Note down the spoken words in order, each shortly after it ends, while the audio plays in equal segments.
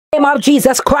Name of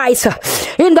Jesus Christ,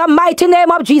 in the mighty name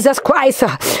of Jesus Christ,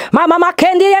 Mama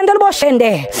Kendi and the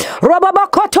Boshende,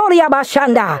 Robabakotoria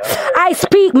Bashanda. I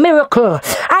speak miracle,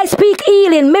 I speak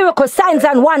healing, miracle, signs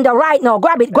and wonder right now.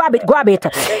 Grab it, grab it, grab it.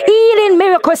 Healing,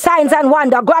 miracle, signs and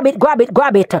wonder. Grab it, grab it,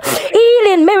 grab it.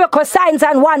 Healing, miracle, signs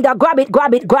and wonder. Grab it,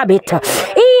 grab it, grab it.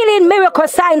 Healing, miracle,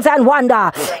 signs and wonder.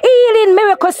 Healing,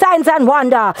 miracle, signs and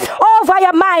wonder. Over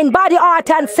your mind, body, heart,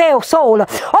 and soul.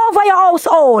 Over your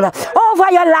household.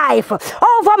 Over your life.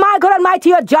 Over, my God Almighty,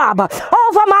 your job.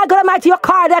 Over, my God Almighty, your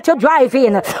car that you drive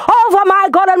in. Over, my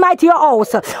God Almighty, your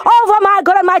house. Over, my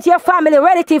God Almighty, your family,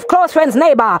 relative, close friends,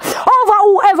 neighbor. Over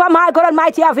whoever, my God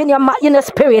Almighty, have in your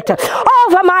spirit.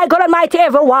 Over, my God Almighty,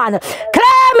 everyone.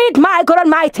 Claim it, my God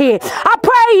Almighty. I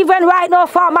pray even right now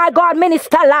for my God,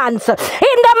 Minister Lance. In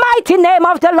the mighty name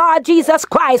of the Lord Jesus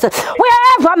Christ.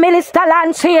 Wherever Minister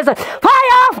Lance is,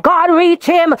 fire of God reach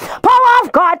him. Power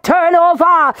of God turn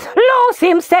over. Loose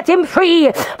him, set him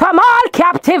free from all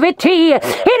captivity. In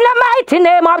the mighty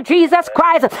name of Jesus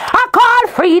Christ, I call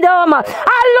freedom.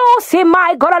 I loose him,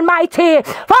 my God Almighty.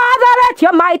 Father, let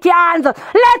your mighty hands,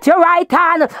 let your right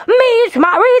hand reach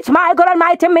my God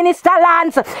Almighty, Minister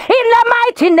Lance. In the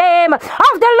mighty name of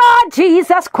the Lord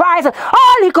Jesus Christ,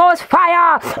 Holy Ghost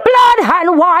fire, blood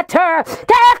and water,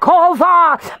 take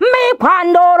over. Me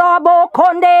pandoro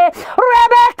bokonde,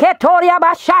 Rebeketoria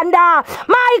bashanda,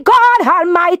 my God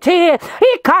Almighty.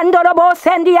 Ikandoro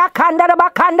bosendi akandara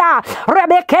bakanda,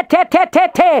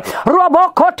 Rebekete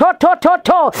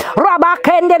robokotototo,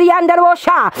 Rabakenderi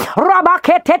anderosha,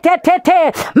 Rabakete.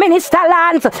 Minister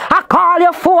Lance, I call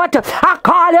you forth. I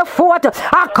call you forth.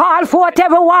 I call forth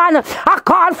everyone. I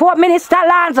call forth Minister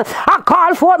Lance. I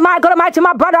call forth my God Almighty,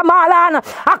 my brother Marlon.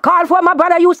 I call forth my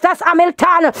brother Eustace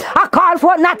Hamilton. I call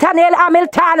forth Nathaniel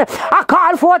Hamilton. I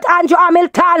call forth Andrew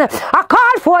Hamilton. I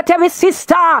call forth every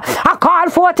sister. I call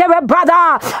forth every brother.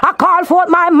 I call forth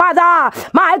my mother,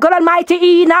 my God Almighty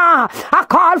Ina. I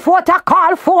call forth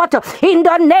in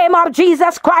the name of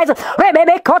Jesus Christ.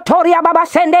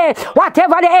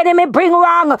 Whatever the enemy bring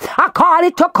wrong, I call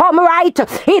it to come right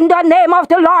in the name of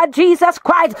the Lord Jesus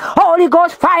Christ. Holy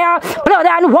Ghost fire, blood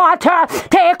and water,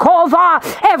 take over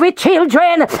every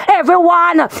children,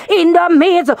 everyone in the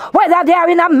midst, whether they are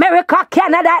in America,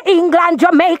 Canada, England,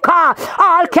 Jamaica,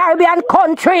 all Caribbean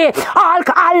country, all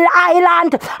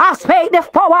island. I speak the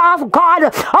power of God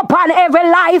upon every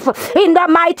life in the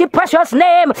mighty precious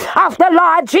name of the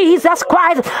Lord Jesus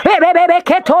Christ.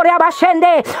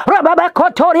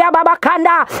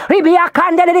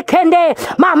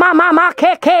 Mama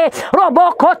keke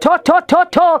roboko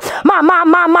toto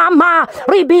mama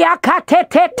ribiaka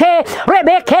tete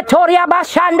rebeketoria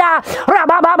bashanda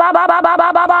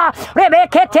rababa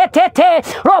rebekete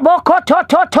roboko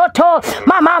toto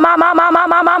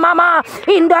mama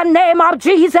in the name of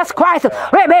Jesus Christ.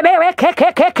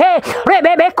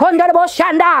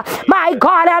 My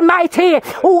God Almighty,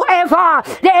 whoever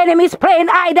the enemy is playing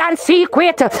hide and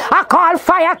secret, I call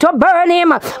fire to burn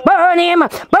him.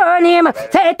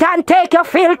 Satan, take your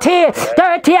filthy,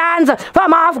 dirty hands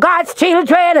from off God's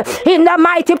children in the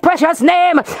mighty precious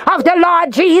name of the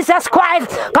Lord Jesus Christ.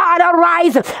 God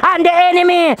arise and the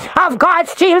enemy of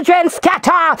God's children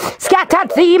scatter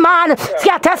demon,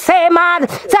 scatter Satan,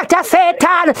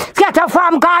 scatter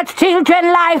from God's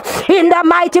children life in the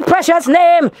mighty precious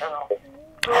name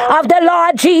of the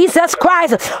Lord Jesus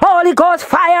Christ. Holy Ghost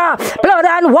fire, blood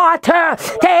and water,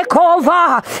 take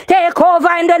over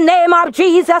in the name of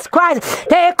Jesus Christ.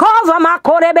 Take over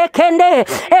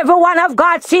every one of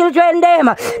God's children,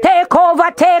 them take over.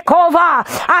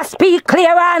 I speak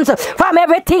clearance from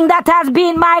everything that has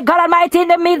been, my God Almighty, in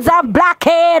the midst of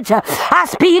blockage. I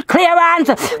speak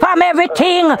clearance from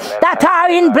everything that are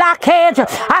in blockage.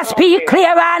 I speak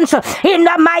clearance in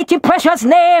the mighty precious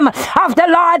name of the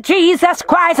Lord Jesus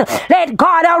Christ. Let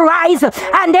God arise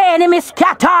and the enemy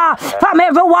scatter from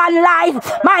everyone's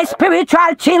life. My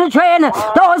spiritual children,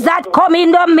 those that come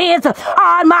in the midst,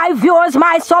 all my viewers,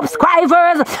 my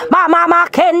subscribers, Mama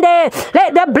Kende,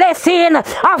 let the blessing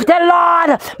of the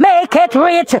Lord make it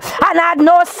rich and add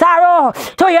no sorrow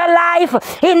to your life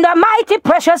in the mighty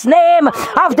precious name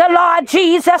of the Lord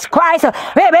Jesus Christ. I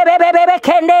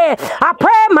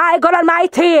pray, my God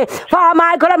Almighty, for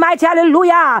my God Almighty,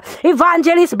 hallelujah,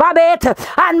 Evangelist Babette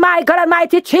and my God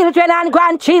Almighty children and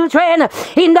grandchildren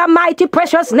in the mighty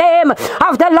precious name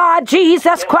of the Lord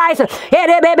Jesus Christ.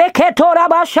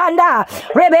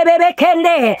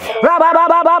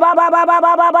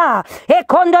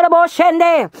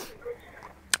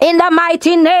 In the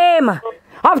mighty name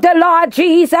of the Lord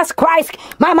Jesus Christ.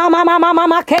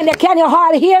 Mama, can you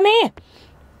all hear me?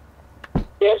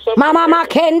 Mama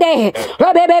Makende,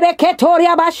 Rebebe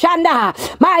Ketoria Bashanda,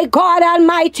 my God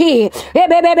Almighty,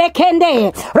 Rebebe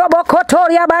Kende,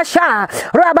 Robokotoria Basha,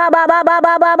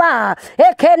 Rababa,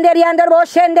 Ekenderi under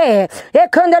Boshende,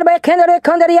 Ekundere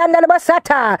Kunderi under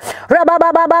Basata,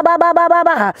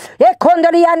 Rababa,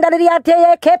 Ekunderi under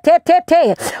the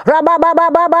Kete,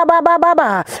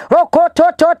 Rababa,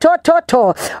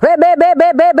 Rokoto,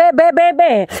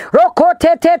 Rebebe,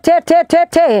 Rokote,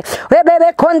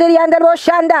 Rebebe Kunderi under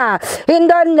Boshanda. In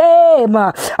the name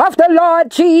of the Lord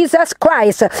Jesus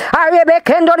Christ.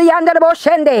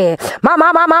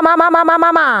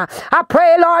 Mama. I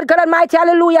pray, Lord God Almighty,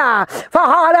 hallelujah, for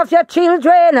all of your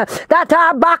children that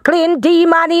are battling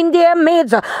demon in their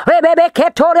midst. For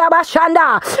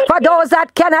those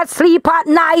that cannot sleep at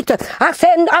night, I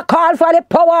send a call for the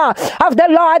power of the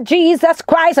Lord Jesus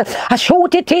Christ. I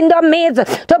shoot it in the midst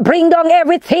to bring down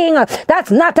everything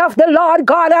that's not of the Lord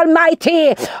God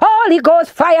Almighty. Holy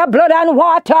Ghost fire, blood and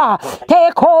water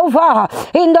take over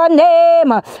in the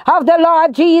name of the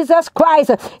Lord Jesus Christ.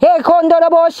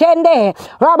 Ekondoroboshende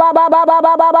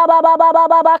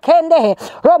rababababababababababa kende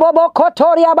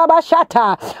robobokotoria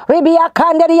babashata ribia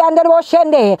kanderi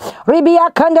anderboshende ribia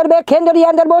kanderbe kenderi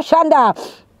anderboshanda.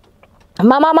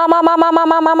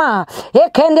 Mama,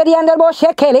 Ekenderi under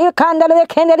Boshekeli, Kandale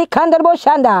Kenderi Kandal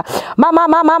Boshanda,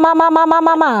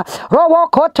 Mama, Robo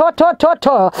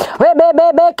Toto,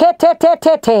 Rebebe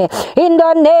Kete, in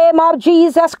the name of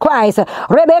Jesus Christ,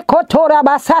 Rebekotora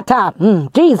Basata,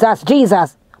 Jesus,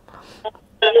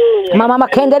 Mama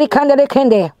Kenderi Kandale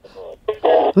Kende.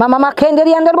 Mama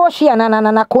Kenderi under Boshia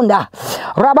na kunda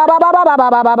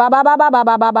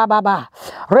Rabababababababababababababa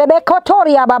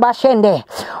Rebekotoria babashende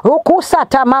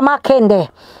Rukusata mama kende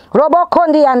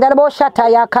Robokondi under Boshata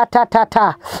ya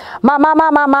katatata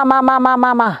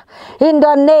Mama in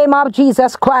the name of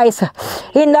Jesus Christ,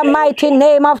 in the mighty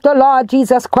name of the Lord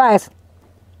Jesus Christ.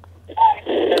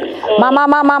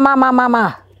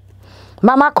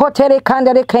 Mama kotere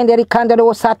kandere kandere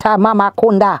osata mama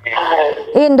kunda.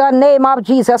 In the name of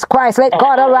Jesus Christ, let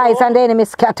God arise and the enemy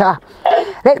scatter.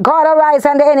 Let God arise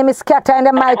and the enemy scatter in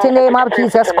the mighty name of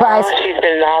Jesus Christ. She's been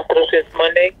in the hospital since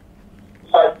Monday.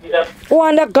 Who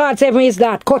under God's heaven is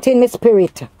that? Caught in my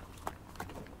spirit.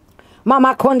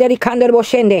 Mama konderi kandere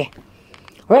boshende.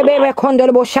 Rebebe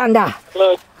kondere boshanda.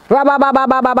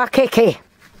 Rabababababa keke.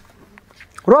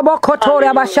 Robo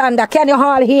kotoria bashanda. Can you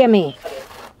all hear me?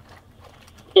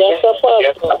 Yes,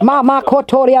 Apostle. Mama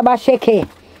kotoria basheke.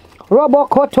 Robo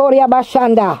kotoria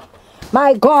bashanda.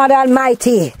 My God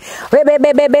Almighty.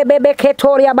 Rebebebebebe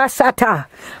ketoria basata.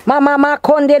 Mama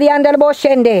konderi andel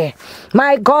boshende.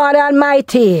 My God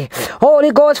Almighty.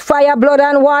 Holy Ghost fire, blood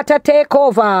and water take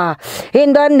over.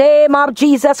 In the name of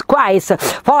Jesus Christ.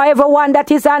 For everyone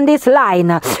that is on this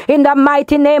line. In the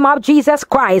mighty name of Jesus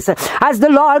Christ. As the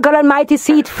Lord God Almighty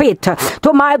see it fit.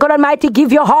 To my God Almighty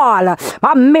give you all. A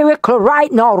miracle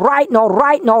right now.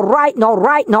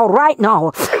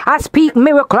 I speak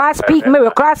miracle.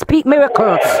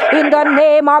 In the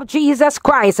name of Jesus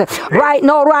Christ. Right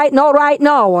now.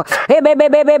 I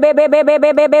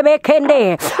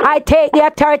take the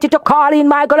authority to call in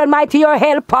my God Almighty your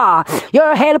helper.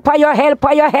 Your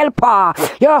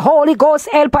Holy Ghost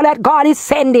helper that God is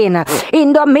sending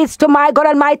in the midst to my God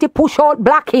Almighty push out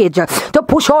blockage, to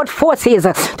push out forces,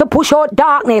 to push out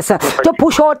darkness, to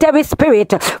push out every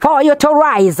spirit for you to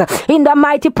rise in the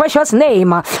mighty precious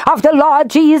name of the Lord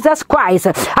Jesus Christ.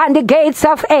 And the gates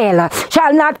of hell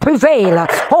shall not prevail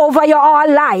over your all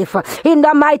life in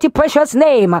the mighty precious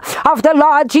name of the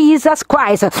Lord Jesus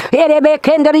Christ.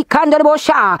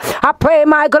 I pray,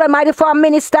 my God Almighty, for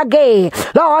Minister Gay.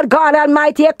 Lord God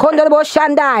Almighty,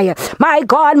 my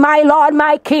God, my Lord,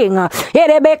 my King.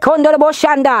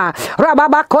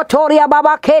 Rababakotoria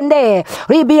Babakende,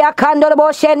 Ribia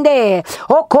Kandorboshende,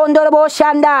 Okondorbo.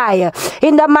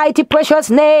 In the mighty precious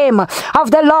name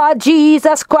of the Lord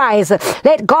Jesus Christ,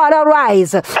 let God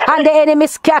arise and the enemy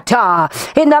scatter.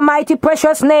 In the mighty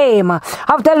precious name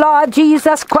of the Lord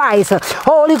Jesus Christ,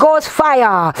 Holy Ghost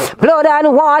fire, blood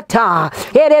and water.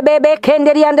 Erebebe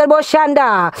kenderi under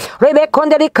boshanda, Rebe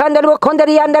konderi kandero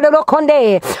konderi under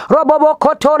rokonde, Robobo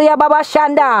kotoria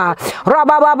babashanda,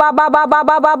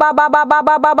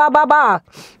 Rabababababababababababababa.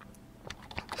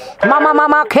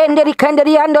 Mama kende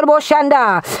under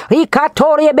boshanda.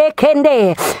 Rikatorie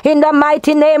bekende. In the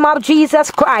mighty name of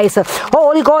Jesus Christ.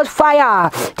 Holy Ghost fire.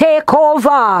 Take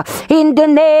over. In the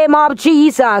name of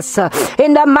Jesus.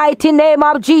 In the mighty name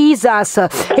of Jesus.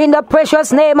 In the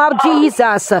precious name of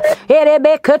Jesus.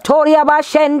 Erebekatoria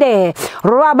bashende.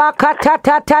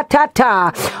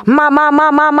 Rabakatatatata.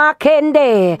 Mama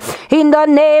kende. In the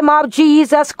name of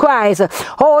Jesus Christ.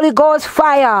 Holy Ghost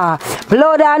fire.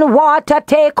 Blood and water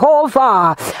take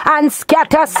over and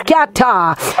scatter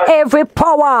every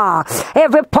power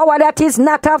that is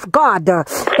not of God,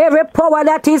 every power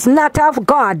that is not of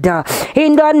God.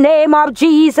 In the name of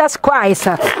Jesus Christ,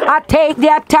 I take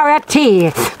the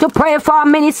authority to pray for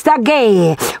Minister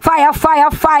Gay. Fire,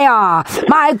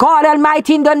 my God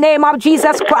Almighty, in the name of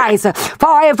Jesus Christ,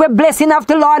 for every blessing of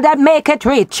the Lord that make it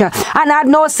rich and add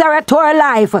no sorrow to her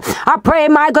life. I pray,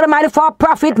 my God Almighty, for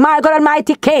prophet, my God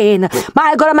Almighty Cain,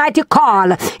 my God Almighty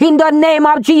call in the name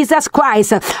of Jesus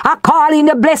Christ. I call in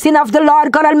the blessing of the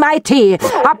Lord God Almighty.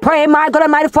 I pray, my God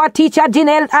Almighty, for teacher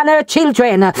Janelle and her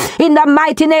children in the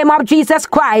mighty name of Jesus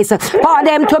Christ, for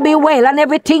them to be well and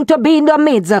everything to be in the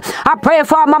midst. I pray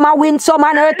for Mama Winsome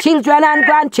and her children and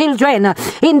grandchildren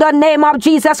in the name of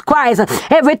Jesus Christ.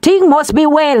 Everything must be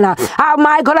well. Oh,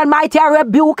 my God Almighty, I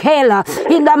rebuke hell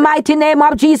in the mighty name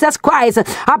of Jesus Christ.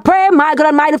 I pray, my God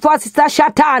Almighty, for Sister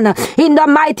Shatan in the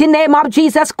mighty name of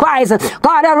Jesus Christ.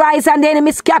 God arise and the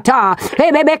enemy scatter. I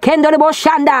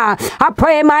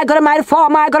pray, my God Almighty, for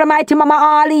my God Almighty Mama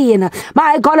Arlene,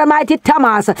 my God Almighty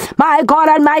Thomas, my God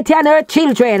Almighty and her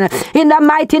children in the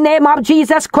mighty name of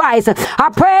Jesus Christ. I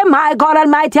pray, my God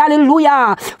Almighty,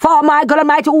 hallelujah, for my God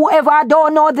Almighty, whoever I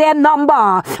don't know their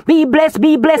number, be blessed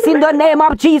in the name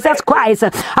of Jesus Christ.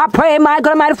 I pray, my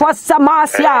God Almighty, for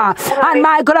Samasia and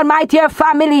my God Almighty, her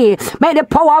family. May the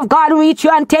power of God reach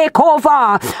you and take over.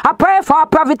 I pray for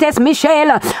Prophetess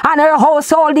Michelle and her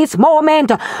household this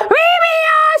moment.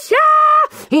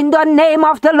 In the name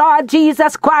of the Lord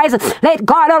Jesus Christ, let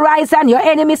God arise and your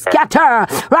enemies scatter.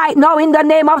 Right now, in the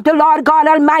name of the Lord God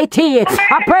Almighty,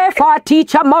 I pray for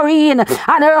teacher Maureen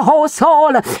and her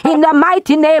household. In the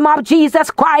mighty name of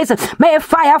Jesus Christ, may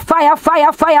fire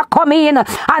come in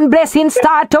and blessings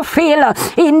start to fill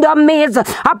in the midst.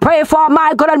 I pray for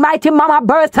my God Almighty Mama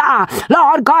Bertha.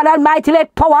 Lord God Almighty,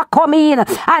 let power come in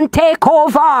and take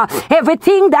over.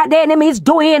 Everything that the enemy is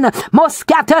doing must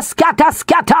scatter.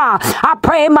 I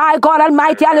pray, my God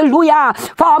Almighty, hallelujah,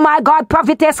 for my God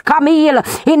Prophetess Camille,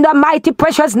 in the mighty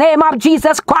precious name of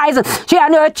Jesus Christ. She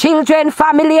and her children,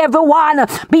 family, everyone,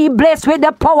 be blessed with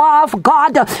the power of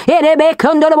God.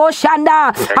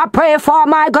 I pray for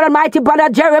my God Almighty brother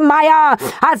Jeremiah,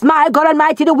 as my God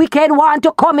Almighty, the wicked want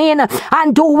to come in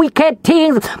and do wicked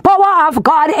things. Power of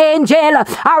God, angel,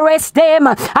 arrest them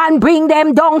and bring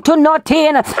them down to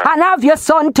nothing and have your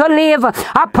son to live.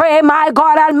 I pray, my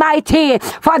God Almighty,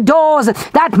 for those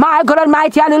that, my God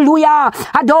Almighty, hallelujah,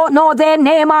 I don't know their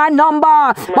name or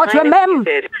number, but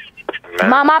remember,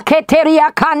 Mama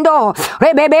Keteria Kando,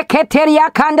 Rebebe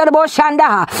Keteria Kando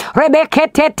Boshanda,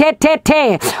 Rebeke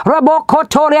Tete,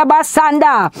 Robokotoria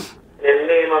Basanda. In the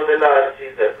name of the Lord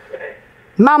Jesus Christ.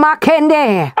 Mama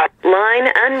Kende. Line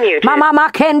unmuted. Mama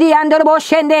Kendi and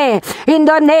Boshende. In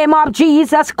the name of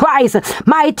Jesus Christ,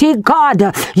 mighty God,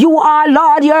 you are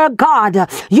Lord, your God.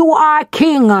 You are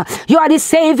King. You are the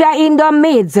Savior in the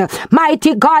midst.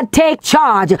 Mighty God, take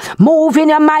charge. Move in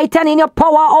your might and in your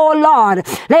power, oh Lord.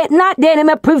 Let not the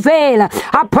enemy prevail.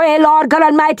 I pray, Lord God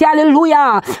Almighty,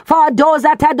 hallelujah, for those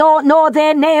that I don't know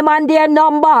their name and their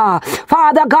number.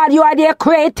 Father God, you are their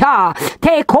creator.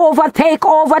 Take over.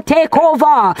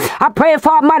 I pray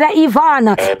for Mother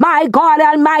Yvonne, my God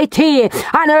Almighty,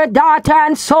 and her daughter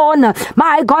and son.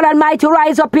 My God Almighty,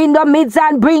 rise up in the midst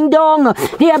and bring down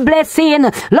their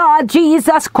blessing. Lord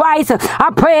Jesus Christ,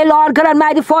 I pray, Lord God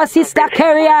Almighty, for Sister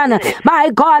Carrion,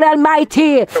 my God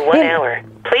Almighty. For 1 hour.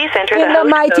 Please enter in the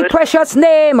mighty precious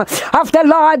name of the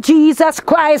Lord Jesus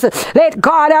Christ, let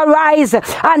God arise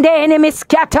and the enemy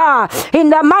scatter.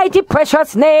 In the mighty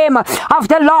precious name of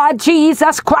the Lord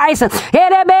Jesus Christ,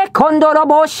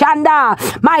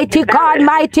 mighty God,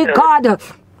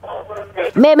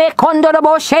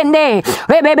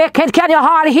 can you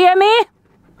all hear me?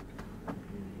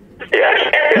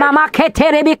 Yes. Mama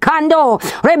Kete Rebikando,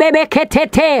 Rebebe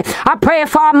Ketete. I pray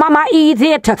for Mama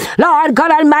Edith. Lord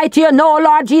God Almighty, you know,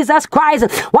 Lord Jesus Christ,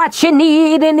 what she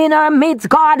needs in her midst,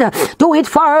 God. Do it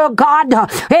for her, God.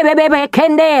 Rebebe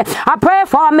Kende. I pray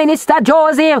for Minister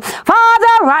Joseph.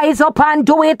 Father, rise up and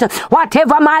do it.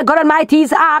 Whatever my God Almighty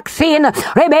is asking.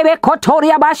 Rebebe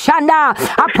Kotoria Bashanda.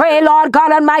 I pray, Lord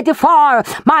God Almighty, for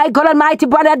my God Almighty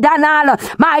brother Daniel.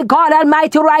 My God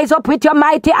Almighty, rise up with your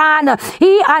mighty hand.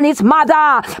 He and his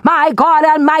mother, my God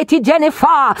Almighty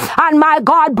Jennifer, and my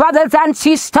God brothers and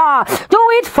sisters, do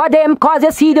it for them, because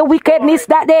you see the wickedness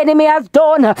that the enemy has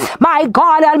done. My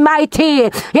God Almighty,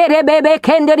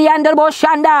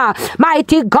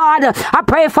 mighty God, I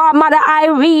pray for Mother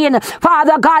Irene.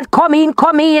 Father God, come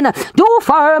in, do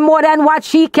for her more than what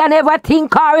she can ever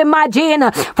think or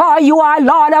imagine, for you are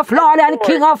Lord of Lords and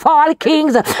King of all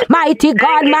kings. Mighty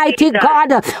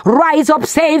God, rise up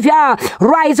Savior,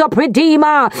 rise up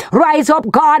Redeemer, rise up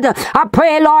God. I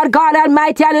pray, Lord God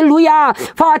Almighty, hallelujah,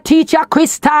 for Teacher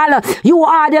Crystal. You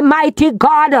are the mighty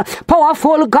God,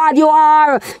 powerful God you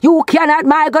are. You cannot,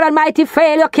 my God Almighty,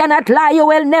 fail. You cannot lie. You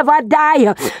will never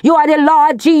die. You are the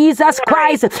Lord Jesus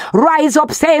Christ. Rise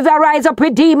up Savior, rise up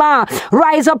Redeemer,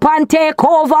 rise up and take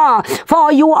over,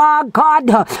 for you are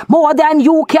God, more than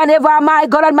you can ever, my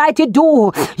God Almighty,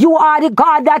 do. You are the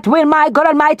God that will, my God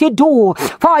Almighty, do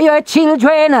for your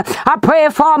children. I pray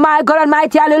for, my God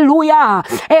Almighty, hallelujah,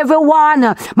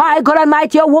 everyone, my God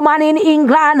Almighty, a woman in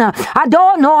England. I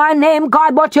don't know her name,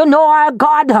 God, but you know her,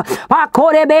 God.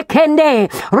 Makorebe Kende,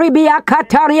 Ribia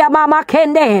Kataria Mama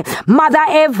Kende, Mother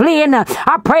Evelyn.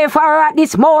 I pray for her at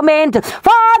this moment.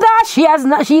 Father,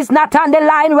 she's not on the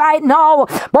line right now,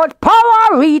 but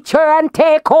power reach her and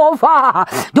take over.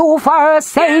 Do for her,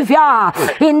 Savior,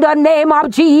 in the name of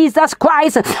Jesus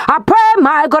Christ. I pray,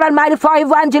 my God Almighty, for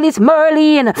Evangelist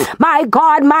Merlin. My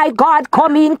God,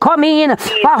 come in for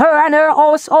her and her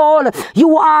household.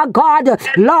 You are God,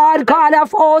 Lord God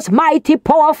of hosts, mighty,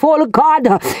 powerful God.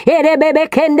 I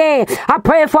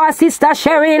pray for Sister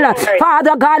Cheryl.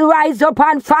 Father God, rise up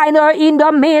and find her in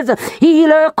the midst. Heal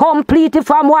her completely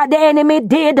from what the enemy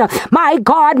did. My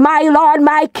God, my Lord,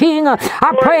 my King.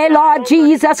 I pray, Lord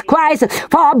Jesus Christ,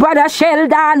 for Brother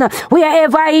Sheldon,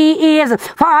 wherever he is.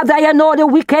 Father, you know the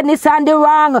wickedness and the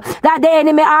wrong that the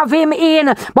enemy have him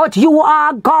in. But you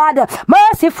are God,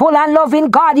 merciful and loving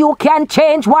God. You can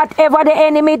change whatever the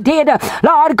enemy did.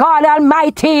 Lord God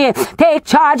Almighty, take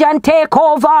charge and take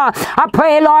over. I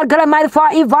pray, Lord God Almighty, for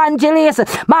Evangelist.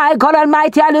 My God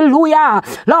Almighty, hallelujah.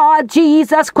 Lord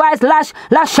Jesus Christ,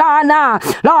 Lashana.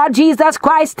 Lord Jesus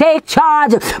Christ, take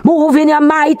charge. Move in your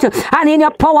might and in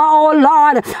your power, oh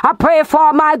Lord. I pray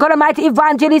for, my God Almighty,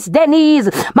 Evangelist Denise.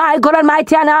 My God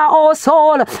Almighty, and our whole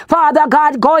soul. Father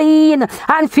God, go in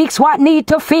and fix what need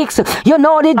to fix. You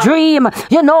know the dream.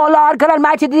 You know, Lord God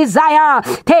Almighty, the desire.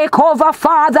 Take over,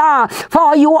 Father,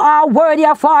 for you are worthy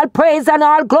of all praise and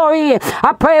all glory.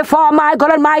 I pray for, my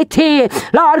God Almighty,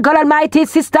 Lord God Almighty,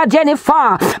 Sister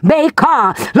Jennifer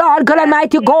Baker. Lord God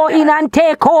Almighty, go in and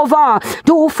take over.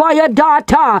 Do for your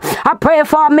daughter. I pray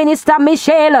for Minister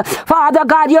Michelle. Father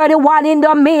God, you're the one in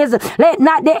the midst. Let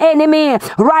not the enemy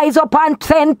rise up and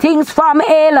send things from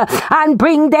hell and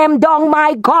bring them down,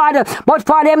 my God, but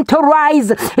for them to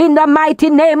rise in the mighty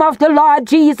name of the Lord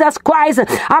Jesus Christ.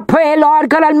 I pray, Lord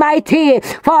God Almighty,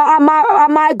 for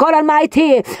my God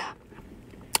Almighty,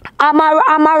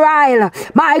 Amaral,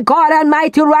 my God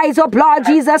Almighty, rise up, Lord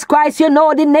Jesus Christ. You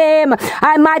know the name.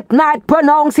 I might not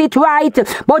pronounce it right,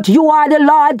 but you are the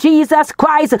Lord Jesus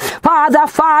Christ.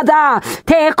 Father,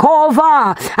 take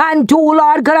over and do,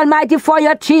 Lord God Almighty, for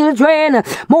your children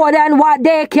more than what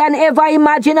they can ever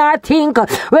imagine or think.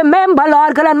 Remember,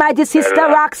 Lord God Almighty, Sister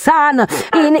Roxanne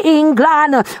in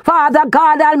England. Father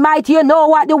God Almighty, you know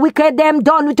what the wicked them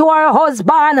done to her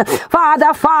husband.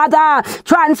 Father,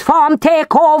 transform,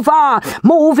 take over.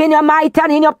 Move in your might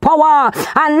and in your power,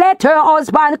 and let her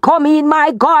husband come in,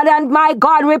 my God, and my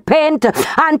God, repent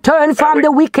and turn from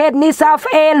the wickedness of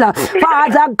hell.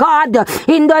 Father God,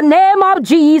 in the name of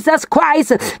Jesus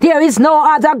Christ, there is no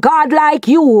other God like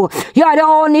you. You are the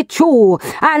only true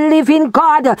and living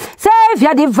God,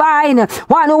 Savior divine,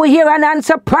 one who hear and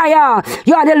answer prayer.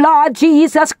 You are the Lord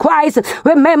Jesus Christ.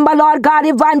 Remember, Lord God,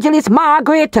 Evangelist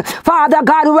Margaret. Father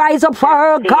God, rise up for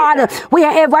her, God,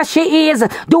 wherever she is.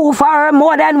 Do Do for her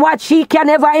more than what she can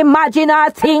ever imagine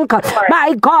or think.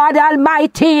 My God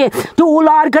Almighty. Do,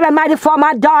 Lord God Almighty, for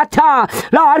my daughter.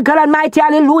 Lord God Almighty,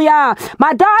 hallelujah.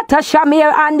 My daughter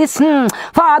Shamir Anderson.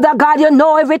 Father God, you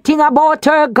know everything about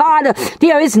her, God.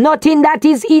 There is nothing that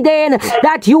is hidden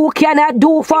that you cannot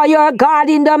do for your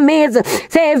God in the midst.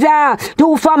 Savior,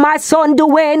 do for my son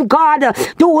Dwayne, God.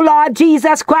 Do, Lord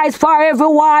Jesus Christ, for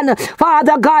everyone.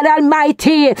 Father God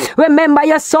Almighty, remember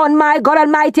your son, my God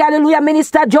Almighty, hallelujah,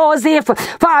 Minister Joseph.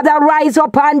 Father, rise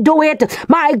up and do it.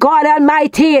 My God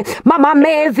Almighty, Mama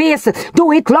Mavis,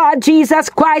 do it, Lord Jesus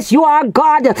Christ. You are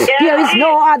God. There is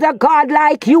no other God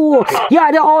like you. You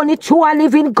are the only true and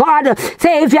living God.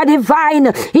 Savior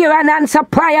divine, hear and answer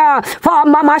prayer for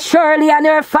Mama Shirley and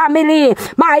her family.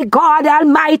 My God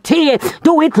Almighty,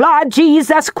 do it, Lord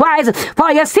Jesus Christ,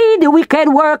 for you see the wicked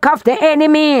work of the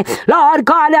enemy. Lord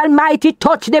God Almighty,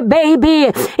 touch the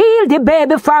baby, heal the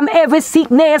baby from every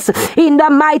sickness in the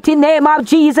mighty name of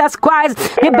Jesus Christ.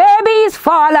 The baby is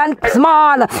fallen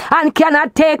small and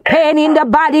cannot take pain in the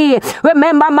body.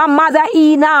 Remember my mother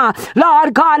Ina.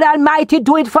 Lord God Almighty,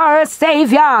 do it for her,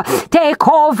 Savior. Take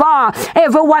over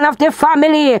every one of the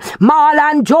family, Mal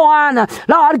and Joan.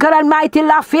 Lord God Almighty,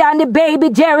 Lafayette and the baby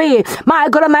Jerry. My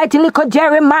God Almighty, little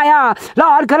Jeremiah.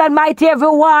 Lord God Almighty,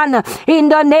 everyone, in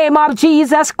the name of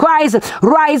Jesus Christ,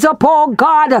 rise up, oh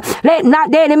God. Let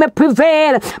not the enemy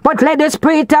prevail, but let the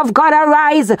Spirit of God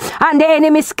arise and the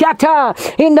enemy scatter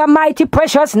in the mighty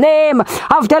precious name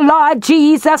of the Lord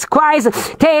Jesus Christ.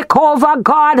 Take over,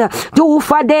 God. Do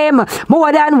for them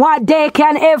more than what they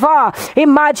can ever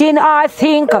imagine or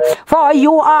think, for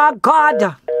you are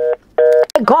God.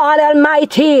 God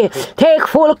Almighty, take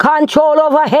full control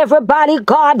over everybody,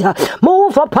 God.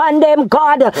 Move upon them,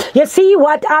 God. You see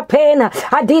what happened?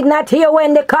 I did not hear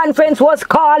when the conference was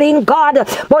calling, God.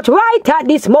 But right at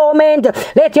this moment,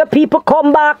 let your people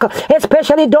come back,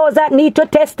 especially those that need to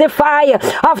testify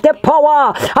of the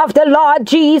power of the Lord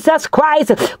Jesus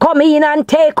Christ. Come in and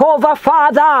take over,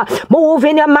 Father. Move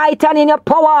in your might and in your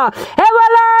power.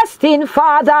 Everlasting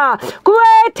Father,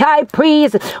 great high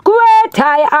priest, great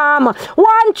I am,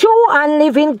 one true and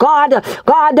living God,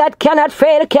 God that cannot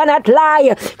fail, cannot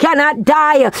lie, cannot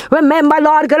die. Remember,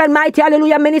 Lord God Almighty,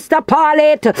 hallelujah, Minister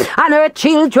Paulette and her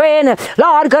children,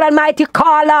 Lord God Almighty,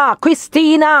 Carla,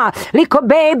 Christina, little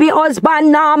baby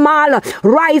husband Normal.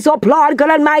 Rise up, Lord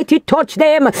God Almighty, touch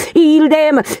them, heal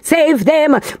them, save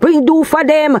them, do for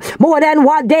them more than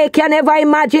what they can ever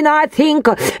imagine or think,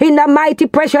 in the mighty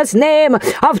precious name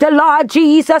of the Lord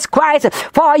Jesus Christ.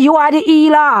 For you are the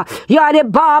healer, you are the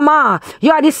balmer,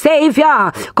 you are the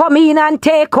Savior. Come in and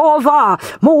take over.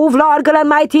 Move, Lord God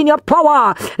Almighty, in your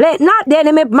power. Let not the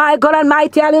enemy, my God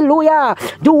Almighty, hallelujah,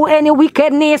 do any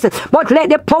wickedness, but let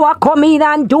the power come in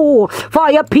and do for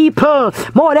your people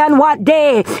more than what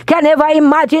they can ever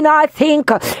imagine or think,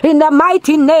 in the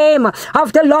mighty name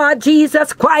of the Lord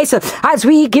Jesus Christ, as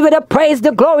we give it the praise,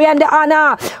 the glory, and the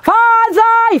honor.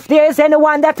 Father, if there is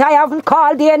anyone that I haven't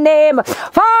called their name,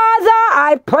 Father,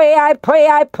 I pray,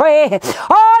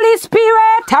 Holy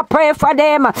Spirit, I pray for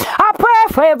them. I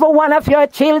pray for every one of your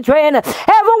children,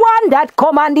 everyone that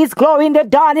come on this glory in the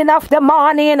dawning of the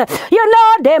morning. You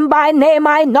know them by name,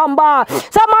 by number.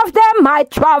 Some of them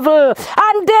might travel,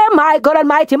 and they, my God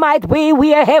Almighty, might be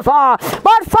wherever.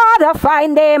 But Father,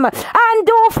 find them and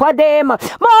do for them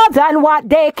more than what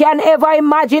they can ever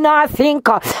imagine or think.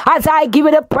 As I give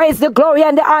you the praise, the glory,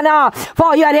 and the honor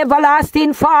for your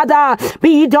everlasting Father,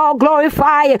 be thou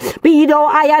glorified, be thou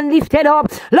high and lifted up,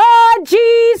 Lord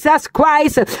Jesus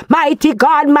Christ, mighty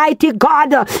God,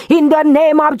 in the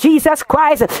name of Jesus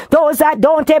Christ. Those that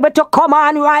don't able to come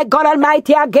on, right, God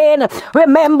Almighty, again,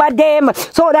 remember them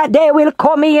so that they will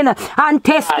come in and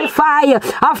testify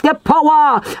of the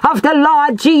power of the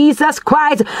Lord Jesus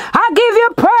Christ. I give you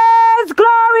praise,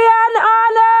 glory, and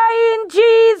honor in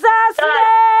Jesus'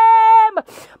 name.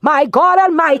 My God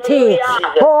Almighty.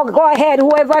 Oh, go ahead,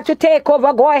 whoever to take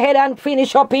over, go ahead and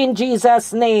finish up in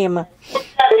Jesus' name.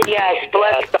 Yes,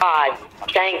 bless God.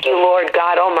 Thank you, Lord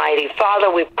God Almighty.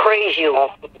 Father, we praise you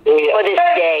for this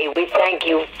day. We thank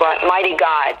you, mighty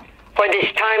God, for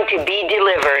this time to be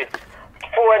delivered,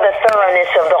 for the thoroughness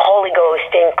of the Holy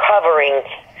Ghost in covering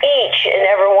each and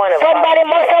every one of us. Somebody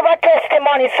must have a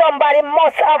testimony. Somebody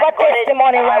must have a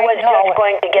testimony right now. I was just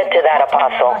going to get to that,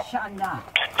 Apostle.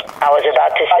 I was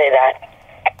about to say that.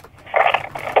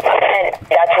 And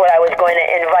that's what I was going to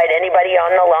invite anybody on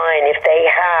the line if they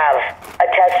have a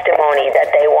testimony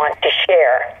that they want to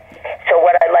share. So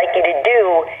what I'd like you to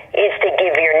do is to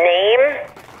give your name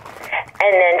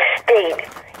and then state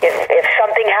if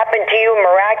something happened to you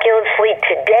miraculously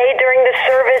today during the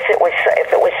service, if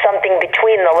it was something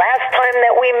between the last time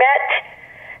that we met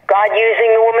God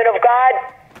using the woman of God,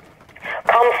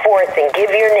 come forth and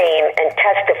give your name and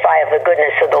testify of the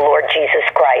goodness of the Lord Jesus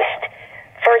Christ.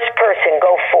 First person,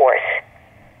 go forth.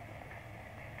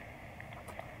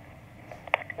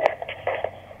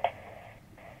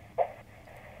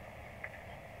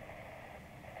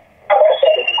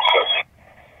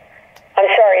 I'm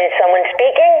sorry, is someone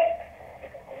speaking?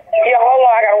 Yeah, hold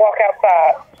on, I gotta walk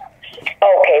outside.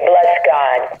 Okay, bless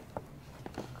God.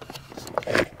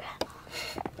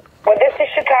 Well, this is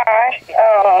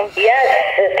Shatan. Yes,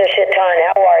 Sister Shatan,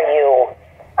 how are you?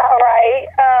 All right.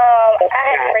 I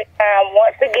had a great time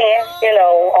once again,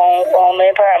 on the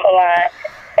empowerment line.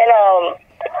 And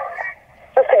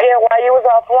Sister Gail, while you was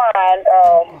offline,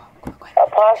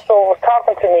 Apostle was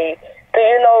talking to me. Do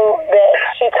you know that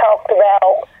she talked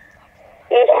about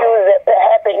issues that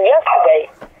happened yesterday?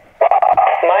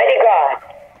 Mighty God.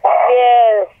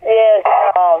 Yes.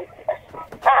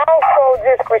 I also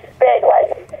just respect,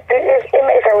 it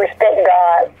makes her respect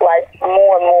God,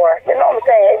 more and more. You know what I'm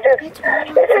saying? It just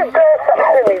does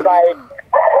something to me,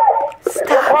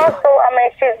 the apostle,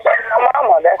 she's my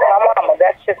mama. That's my mama.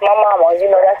 That's just my mama.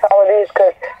 That's all it is,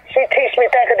 because she teaches me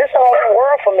things, because this is a whole new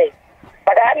world for me.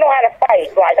 I know how to fight.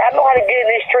 I know how to get in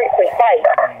these streets and fight.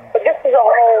 But this is a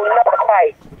whole nother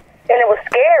fight. And it was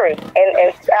scary. And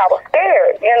I was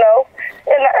scared,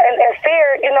 And fear,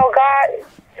 God,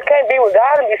 you can't be with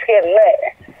God and be scared of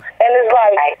nothing. And it's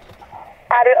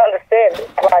I didn't understand it.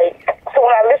 So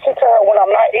when I listen to her, when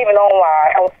I'm not even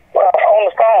online, on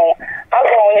the phone, I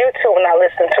go on YouTube and I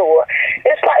listen to her.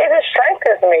 It's it just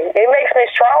strengthens me. It makes me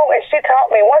strong. And she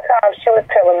taught me one time, she was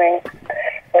telling me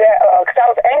that, because I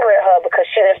was angry at her because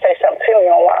she didn't say something to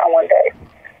me online one day.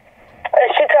 And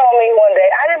she told me one day,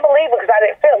 I didn't believe it because I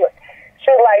didn't feel it. She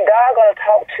was like, God going to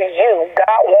talk to you.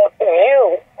 God wants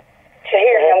you to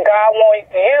hear him. God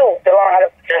wants you to learn how to,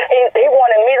 he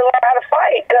wanted me to learn how to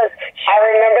fight. I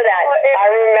remember that. I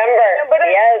remember.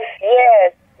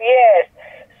 Yes.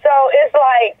 So it's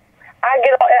I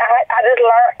get on, I just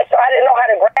learned, so I didn't know how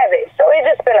to grab it. So it's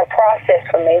just been a process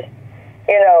for me,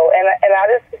 and I'm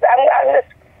just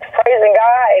praising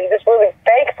God and just really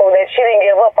thankful that she didn't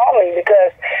give up on me,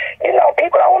 because,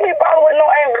 people don't want me bothered with no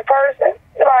angry person.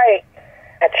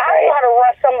 That's I right. know how to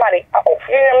run somebody off,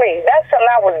 you know what I mean? That's something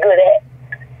I was good at.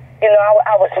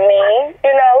 I was mean,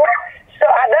 So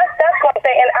that's one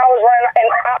thing, and I was running, and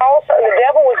I also, the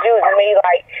devil was using me,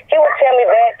 he would tell me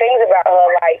bad things about her,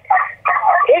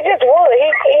 he just would.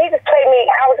 He just played me,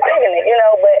 I was ignorant,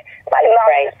 but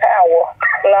knowledge is power.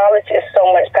 Knowledge is so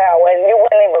much power, and you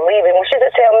wouldn't even believe it. When she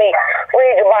just tell me,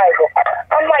 read your Bible,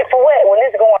 I'm like, for what? When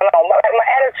this is going on? My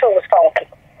attitude was funky.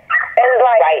 And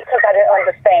it's because I didn't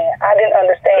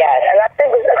understand. Yes. And I think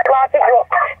there's a lot of people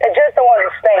that just don't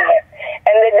understand.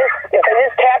 And if they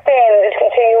just tap in and just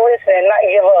continue listening and not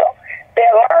give up,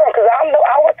 they'll learn. Because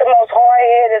I was the most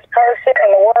hard-headed person in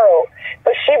the world.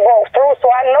 But she broke through, so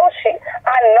I know she's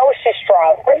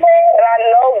strong. And I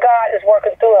know God is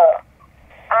working through her.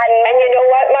 And you know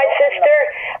what, my sister?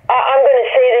 I'm going to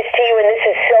say this to you, and this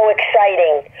is so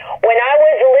exciting. When I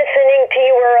was listening to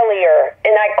you earlier,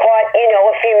 and I caught,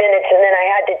 a few minutes, and then I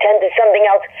had to tend to something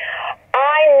else,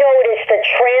 I noticed a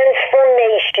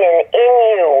transformation in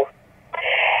you.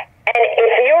 And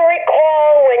if you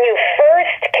recall, when you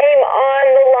first came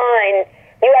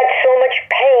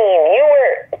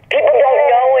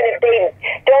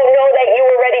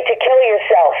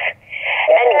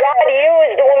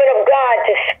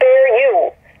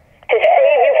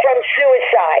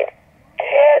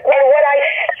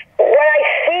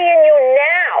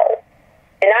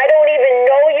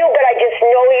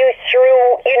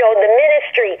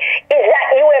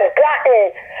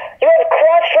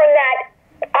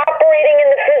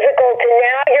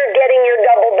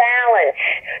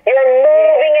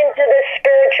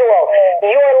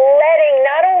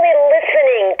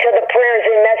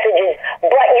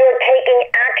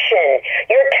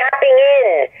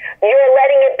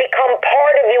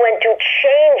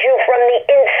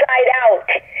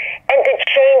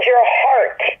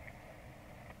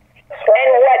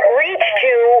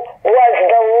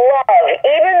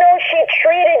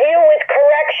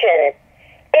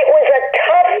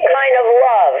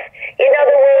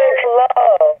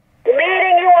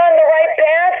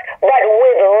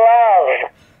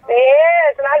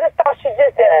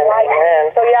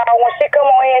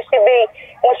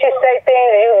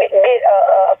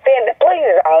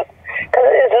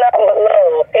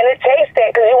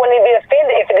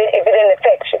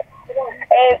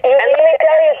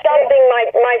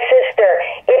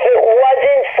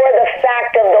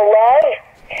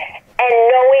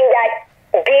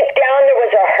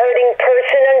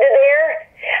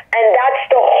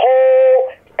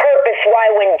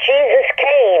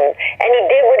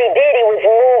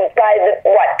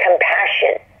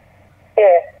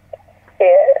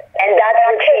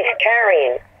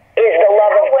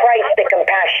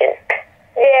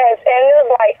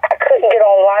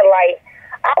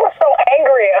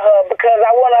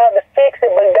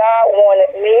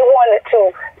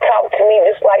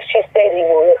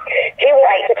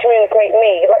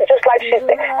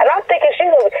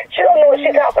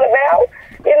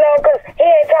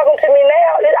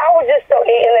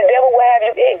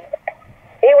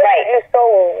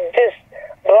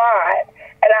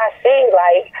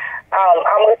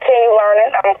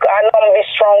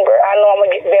I know I'm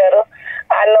going to get better.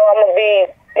 I know I'm going to be,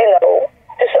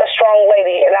 just a strong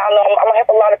lady. And I know I'm going to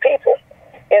help a lot of people,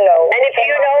 And if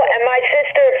you know, and my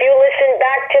sister, if you listen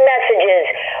back to messages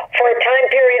for a time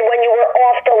period when you were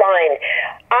off the line,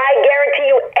 I guarantee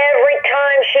you every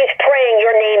time she's praying,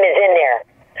 your name is in there.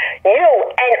 You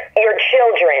and your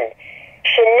children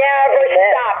should never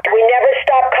stop. We never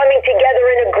stop coming together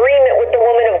in agreement with the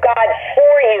woman of God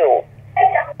for you.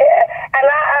 And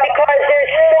because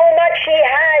there's so much he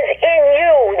has in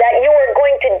you that you are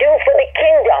going to do for the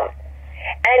kingdom.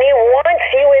 And he wants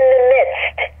you in the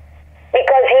midst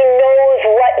because he knows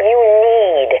what you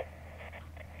need.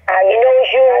 He knows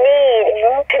you need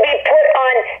to be put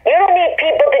on. You don't need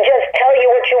people to just tell you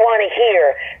what you want to hear.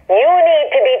 You need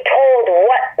to be told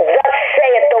what thus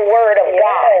saith the word of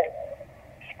God.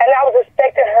 And I was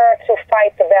expecting her to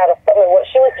fight the battle for me. What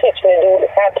she was teaching me to do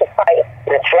is how to fight.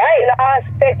 That's right. I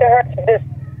expected her to just,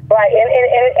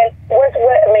 and what's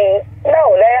what, I mean, no,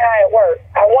 that ain't how it works.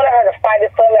 I wanted her to fight it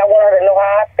for me. I wanted her to know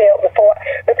how I felt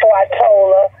before I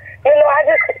told her. I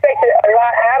just expected a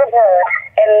lot out of her.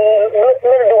 And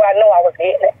little do I know I was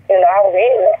getting it. I was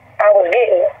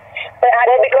getting it. But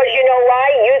because you know why?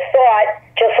 You thought,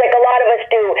 just like a lot of us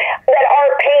do, that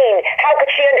our pain, how could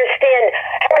she understand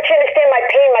my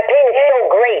pain? My pain is so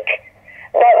great.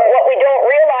 But what we don't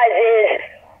realize is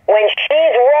when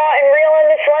she's raw and real on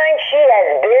this line, she has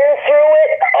been through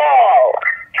it all.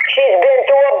 She's been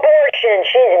through abortion.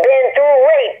 She's been through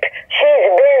rape. She's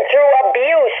been through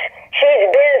abuse. She's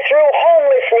been through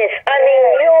homelessness. I mean,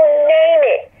 you name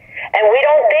it. And we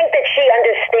don't think that she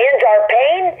understands our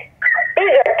pain.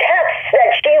 These are tests that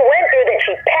she went through that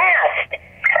she passed.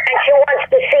 And she wants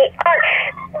to see us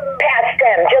pass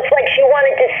them, just like she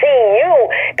wanted to see you,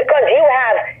 because you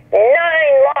have 9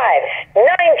 lives, 9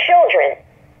 children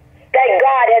that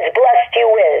God has blessed you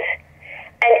with.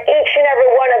 And each and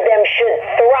every one of them should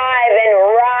thrive and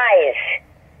rise.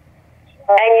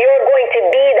 And you're going to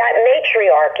be that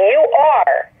matriarch. You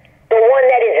are the one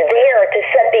that is there to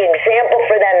set the example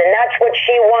for them. And that's what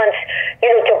she wants,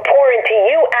 to pour into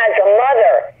you as a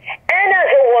mother and as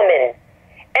a woman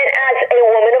and as a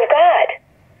woman of God.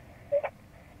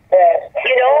 yes.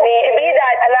 To be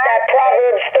that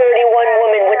Proverbs 31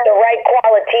 woman with the right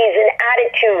qualities and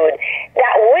attitude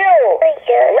that will let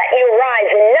you rise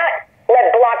and not let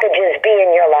blockages be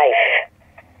in your life.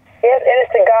 Yes, and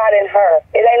it's the God in her.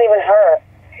 It ain't even her.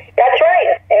 That's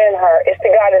right. In her. It's the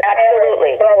God in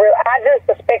Absolutely. her. I just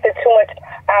expected too much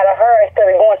out of her instead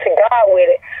of going to God with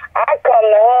it. I come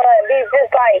to her and be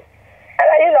just like,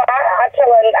 I tell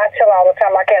her all the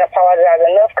time I can't apologize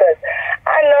enough because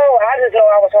I just know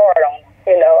I was hard on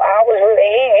him. I was really,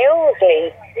 he used me.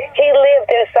 He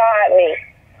lived inside me.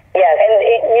 Yes. And,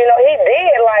 he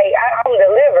did, I'm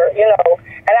delivered,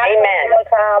 And I Amen. one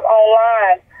time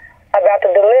online about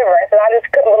the deliverance, and I just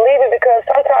couldn't believe it because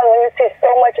sometimes when you see so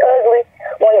much ugly,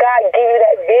 when God gives you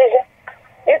that vision,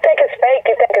 you think it's fake,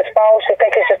 you think it's false, you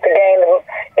think it's just a game.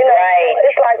 Right.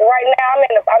 It's like right now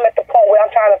I'm at the point where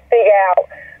I'm trying to figure out,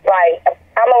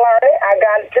 I'm gonna learn it. I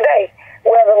got it today.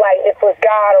 Whether it was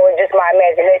God or just my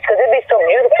imagination, because it'd be so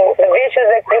beautiful. The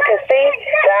visions that you can see,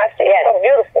 God see, so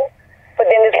beautiful. But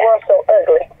then this world's so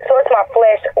ugly. So it's my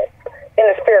flesh in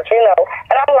the spiritual,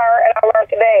 And I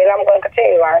learned today, and I'm going to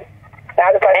continue to learn.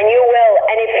 And you will.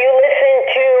 And if you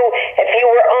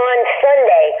were on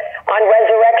Sunday, on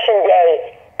Resurrection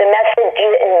Day, the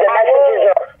messages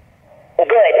are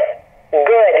good.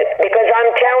 Because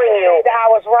I'm telling you. I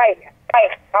was right.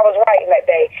 I was right that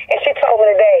day. And she told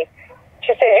me today,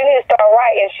 she said, you need to start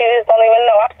writing. She just don't even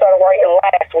know. I started writing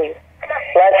last week.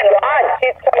 Bless God.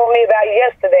 She told me about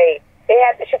yesterday.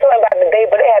 She told me about the day,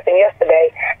 but it happened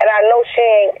yesterday. And I know she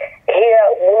ain't here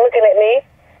looking at me.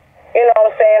 You know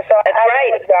what I'm saying? So That's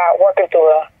right. It's God working through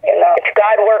her. It's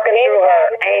God working through her.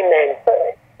 Amen.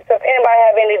 So if anybody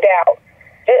have any doubt,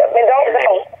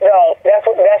 don't. That's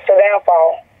the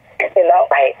downfall.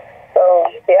 Right.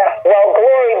 So yeah. Well,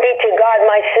 glory be to God,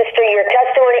 my sister. Your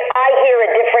testimony, I hear a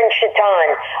different Shaitan.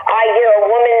 I hear a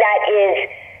woman that is,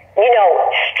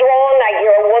 strong. I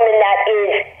hear a woman that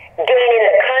is gaining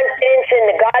the confidence in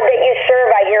the God that you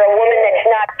serve. I hear a woman that's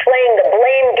not playing the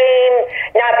blame game,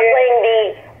 not playing the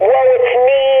woe it's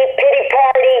me, pity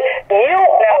party. You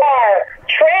are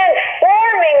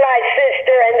transforming, my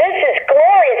sister, and this is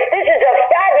glorious. This is a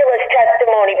fabulous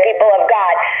testimony, people of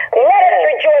God. Let us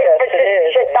rejoice for Sister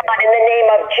Shaitan in the name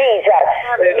of Jesus.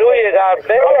 Hallelujah, God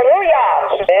bless.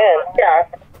 Hallelujah. Amen. Yeah.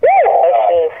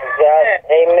 God.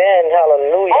 Amen.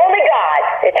 Hallelujah. Only God.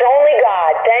 It's only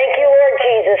God. Thank you, Lord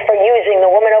Jesus, for using the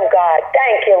woman of God.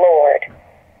 Thank you, Lord.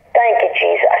 Thank you,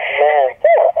 Jesus. Amen.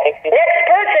 Thank you. Next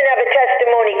person have a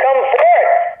testimony. Come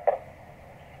forth.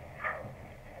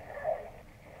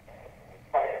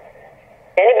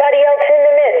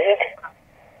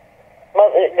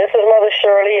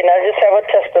 Shirley, and I just have a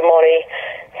testimony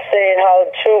saying how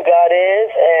true God is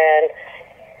and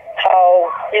how,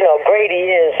 great He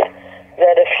is.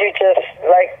 That if you just,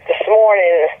 like this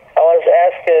morning, I was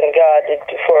asking God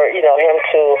for, Him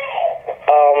to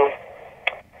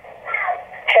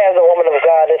have the woman of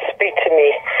God to speak to me.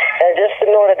 And just to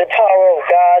know that the power of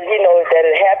God, that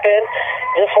it happened.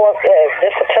 Just want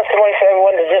just a testimony for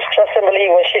everyone to just trust and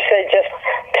believe. When she said, just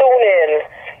tune in,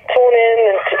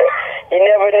 and you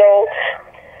never know.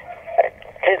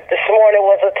 This morning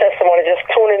was a testimony, just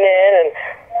tuning in and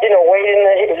waiting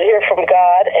to hear from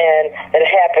God, and it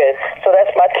happened. So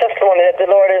that's my testimony, that the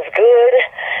Lord is good,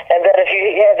 and that if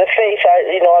you have the faith,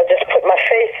 I just put my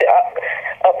faith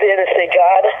up there and say,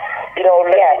 God,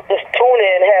 just tune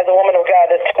in, have the woman of God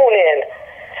to tune in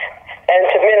and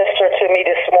to minister to me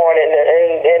this morning,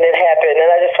 and it happened. And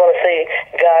I just want to say,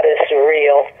 God is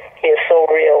real. He is so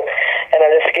real. And I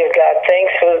just give God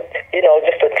thanks for,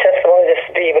 just a testimony, just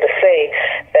to be able to say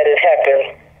that it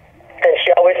happened. And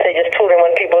she always say, just tune in when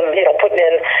people, putting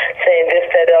in, saying this,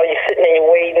 that, you're sitting and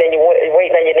you're waiting, and you're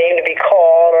waiting on your name to be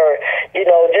called, or,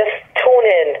 just tune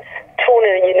in,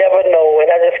 and you never know.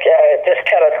 And I just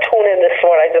kind of tune in this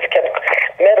morning. I just kept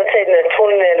meditating and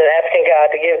tuning in and asking God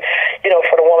to give,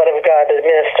 for the woman of God to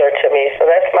minister to me. So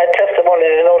that's my testimony,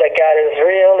 to know that God is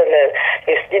real, and that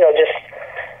He's, just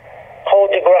hold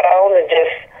your ground and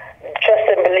just trust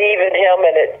and believe in Him,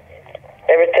 and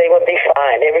everything will be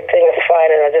fine. Everything is fine,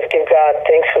 and I just give God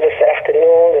thanks for this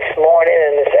afternoon, this morning,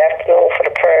 and this afternoon for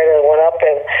the prayer that went up,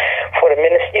 and for the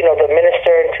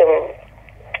minister to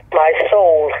my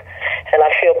soul. And I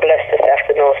feel blessed this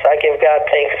afternoon, so I give God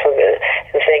thanks for this,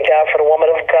 and thank God for the woman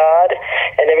of God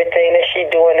and everything that she's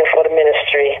doing, and for the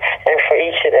ministry, and for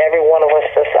each and every one of us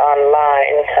that's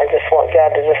online. I just want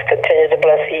God to just continue to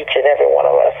bless each and every one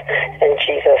of us. In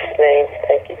Jesus' name,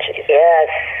 thank you, Jesus. Yes.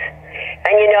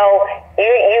 And you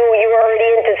were already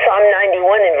into Psalm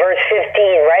 91 in verse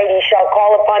 15, right? He shall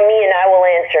call upon me and I will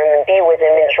answer him and be with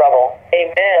him in trouble.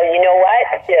 Amen. So you know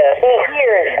what? Yes. He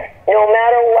hears no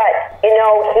matter what.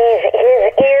 His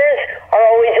ears are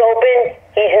always open.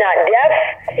 He's not deaf,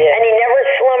 yes. and he never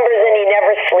slumbers and he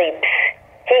never sleeps.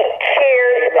 He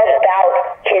cares about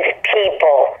his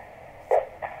people.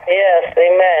 Yes,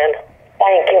 amen.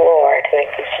 Thank you, Lord. Thank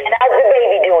you, Jesus. And how's the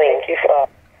baby doing? Thank you,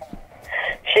 Father.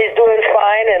 She's doing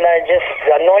fine, and I just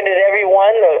anointed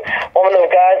everyone. The woman of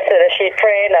God said that she's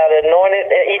praying. I anointed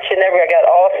each and every. I got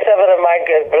all 7 of my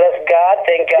good. Bless God.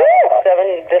 Thank God.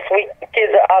 7 this week. The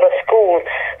kids are out of school,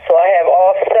 so I have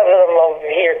all 7 of them over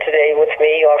here today with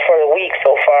me, or for the week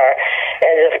so far,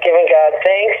 and just giving God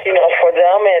thanks, for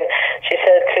them. And she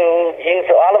said to use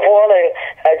the olive oil, and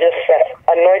I just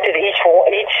anointed each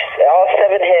all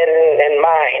 7 head and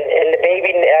mine. And the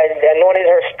baby, I anointed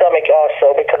her stomach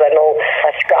also, because I know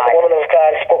the woman of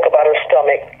God spoke about her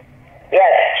stomach.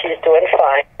 Yes, she's doing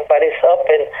fine. Everybody's up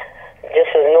and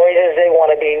just as noisy as they want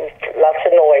to be. Lots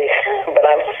of noise.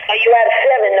 But you have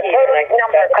 7, the perfect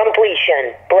number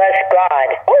completion. Bless God.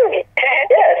 Oh,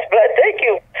 yes. But thank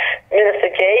you,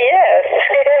 Minister K. Yes.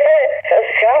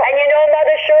 That's God. And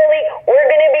Mother Shirley, we're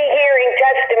going to be hearing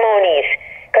testimonies.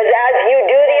 Because as you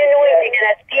do the anointing, and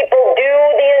as people do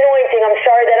the anointing, I'm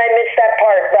sorry that I missed that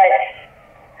part, but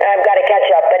I've got to catch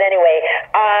up. But anyway,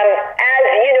 as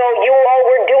you all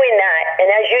were doing that, and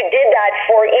as you did that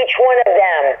for each one of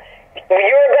them,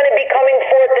 you're going to be coming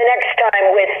forth the next time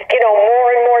with, more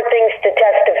and more things to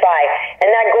testify. And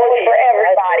that goes for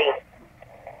everybody.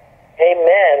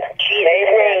 Amen.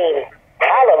 Jesus' name.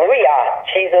 Hallelujah.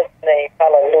 Jesus' name.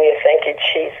 Hallelujah. Thank you,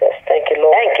 Jesus. Thank you,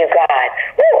 Lord. Thank you, God.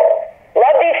 Woo.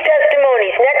 Love these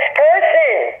testimonies. Next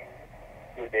person.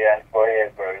 Today and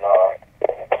forever, Lord.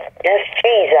 Yes,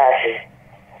 Jesus.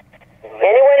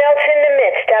 Anyone else in the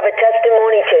midst have a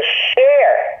testimony to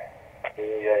share?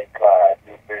 Hallelujah, God.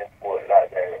 You bring forth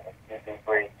Lauderdale. You do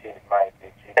great things, mighty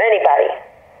Jesus. Anybody?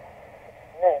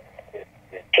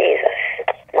 Jesus.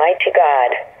 Mighty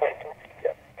God.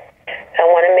 I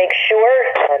want to make sure.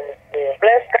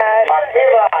 Bless God.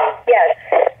 Yes.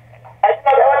 I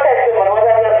start our testimony. What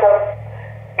I'm not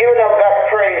giving up God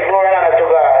praise, glory and honor to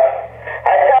God.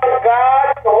 I thank God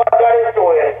for what God is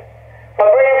doing. For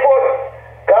bringing forth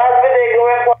God's Day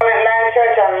Glory Employment Line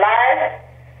Church online.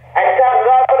 I thank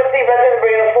God for the people that is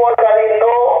bringing forth that He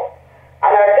knows.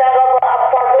 And I thank God for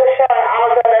Apostle Sean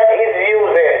Amazon that He is using.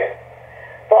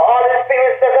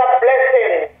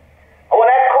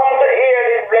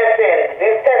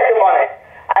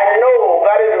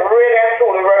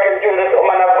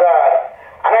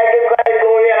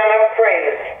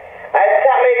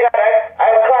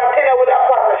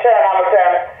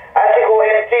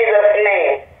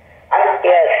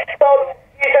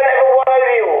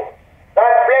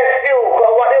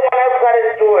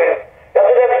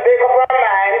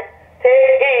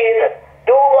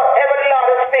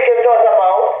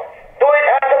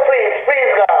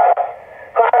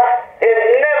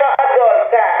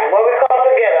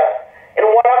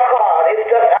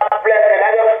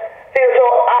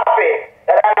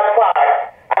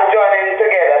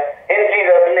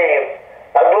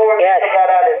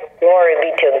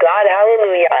 to God.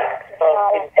 Hallelujah.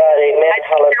 God, amen. I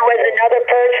think there was another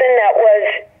person that was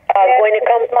going to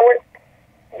come forward.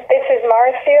 This is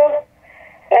Marcia.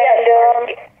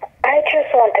 And I just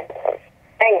want to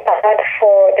thank God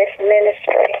for this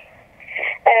ministry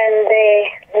and the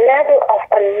level of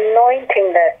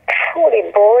anointing that truly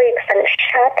breaks and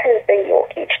shatters the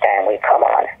yoke each time we come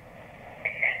on.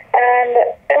 And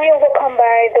we overcome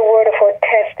by the word of our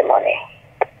testimony.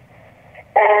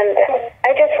 And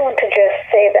I just want to just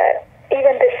say that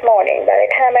even this morning, by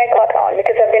the time I got on,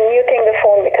 because I've been muting the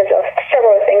phone because of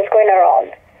several things going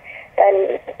around,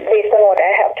 and based on what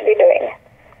I have to be doing.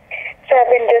 So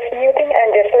I've been just muting and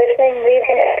just listening,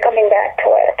 leaving and coming back to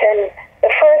it. And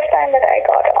the first time that I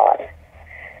got on,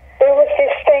 there was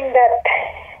this thing that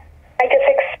I just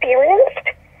experienced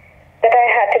that I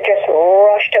had to just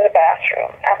rush to the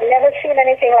bathroom. I've never seen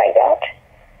anything like that.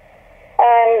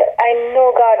 And I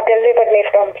know God delivered me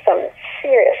from some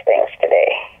serious things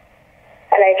today.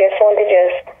 And I just want to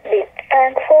just be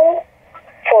thankful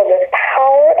for the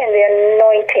power and the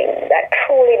anointing that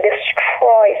truly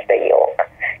destroys the yoke.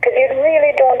 Because you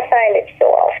really don't find it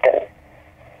so often.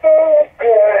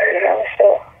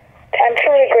 So I'm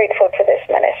truly grateful for this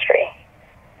ministry.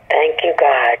 Thank you,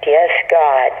 God. Yes,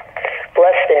 God.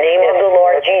 Bless the name of the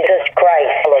Lord Jesus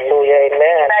Christ. Hallelujah,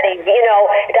 amen.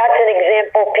 That's an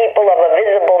example, people, of a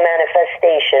visible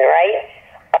manifestation, right?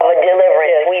 Of a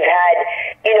deliverance. We've had,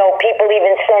 people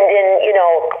even send in, a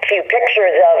few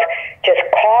pictures of just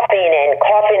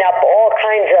coughing up all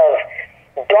kinds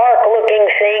of dark-looking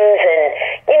things. And,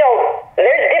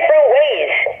 there's different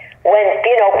ways when,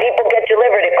 people get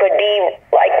delivered. It could be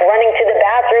like running to the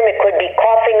bathroom. It could be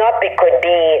coughing up. It could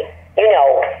be,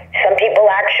 some people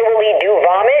actually do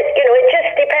vomit. It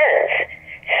just depends.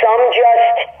 Some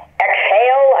just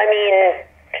exhale. I mean,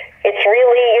 it's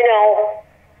really,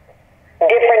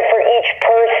 different for each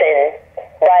person.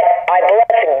 But I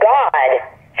bless God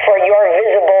for your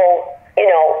visible,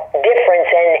 difference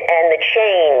and the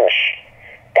change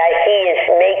that He is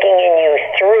making in you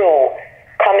through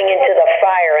coming into the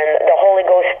fire and the Holy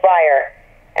Ghost fire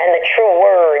and the true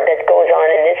word that goes on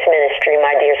in this ministry,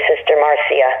 my dear sister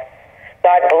Marcia.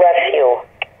 God bless you.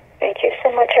 Thank you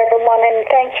so much, everyone, and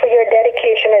thanks for your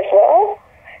dedication as well.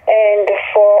 And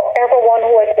for everyone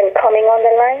who has been coming on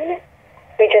the line,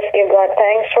 we just give God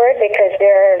thanks for it, because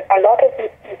there are a lot of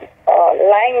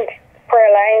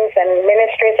prayer lines and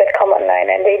ministries that come online,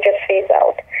 and they just phase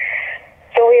out.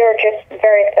 So we are just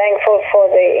very thankful for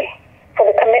the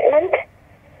commitment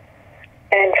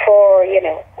and for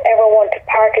everyone to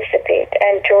participate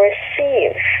and to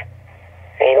receive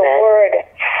the word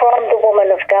from the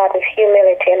woman of God with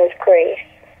humility and with grace.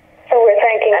 So we're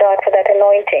thanking God for that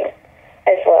anointing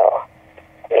as well.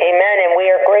 Amen. And we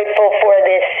are grateful for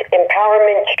this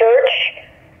empowerment church,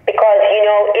 because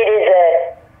it is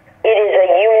a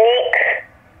unique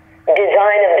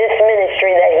design of this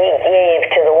ministry that He gave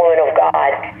to the woman of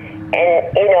God.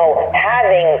 And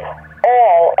having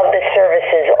all of the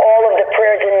services, all of the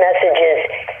prayers and messages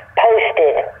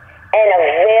posted and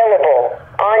available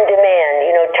on demand,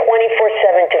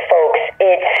 24/7 to folks.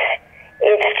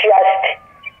 It's just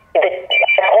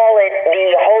I call it the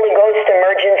Holy Ghost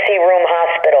Emergency Room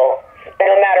Hospital.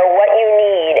 No matter what you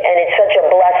need, and it's such a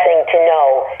blessing to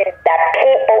know that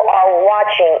people are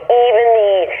watching. Even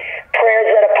the prayers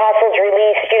that apostles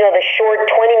released, the short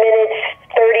 20 minutes,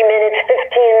 30 minutes,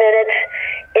 15 minutes,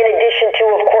 in addition to,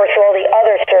 of course, all the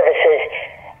other services.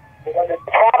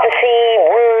 Prophecy,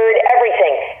 word,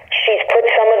 everything. She's put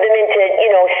some of them into,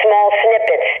 small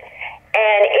snippets.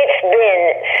 And it's been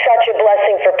such a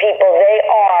blessing for people. They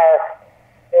are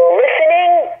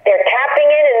listening, they're tapping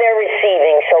in, and they're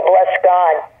receiving. So bless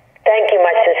God. Thank you,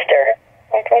 my sister.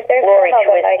 There's Glory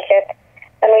to it. Like it.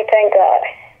 And we thank God.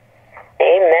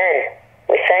 Amen.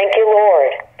 We thank you,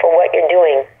 Lord, for what you're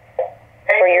doing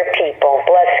for your people.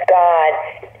 Bless God.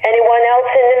 Anyone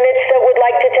else in the midst that would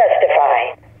like to testify?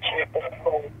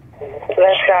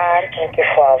 Bless God. Thank you,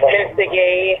 Father. Minister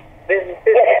Gay, this is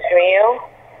Sister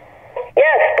Camille.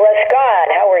 Yes, bless God.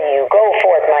 How are you? Go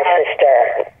forth, my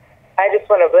sister. I just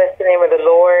want to bless the name of the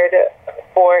Lord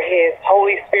for His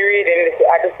Holy Spirit, and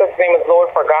I just bless the name of the Lord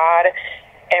for God,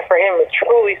 and for Him to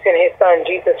truly send His Son,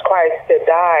 Jesus Christ, to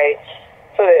die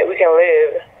so that we can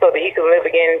live, so that He can live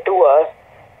again through us.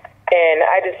 And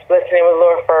I just bless the name of the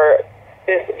Lord for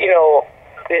this,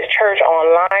 this church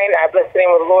online. I bless the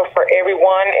name of the Lord for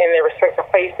everyone in their respective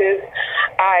places.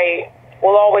 I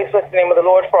will always bless the name of the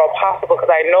Lord for Apostle, because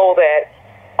I know that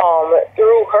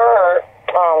through her,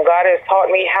 God has taught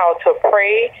me how to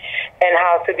pray and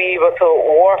how to be able to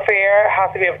warfare, how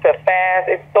to be able to fast.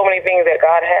 It's so many things that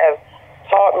God has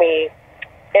taught me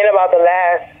in about the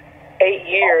last 8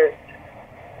 years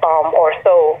or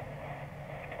so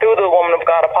through the woman of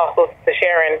God, Apostle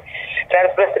Sharon. And I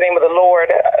just bless the name of the Lord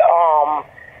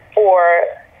for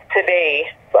today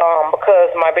because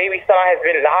my baby son has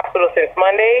been in the hospital since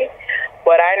Monday,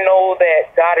 but I know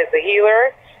that God is a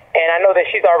healer, and I know that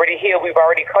she's already healed. We've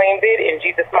already claimed it in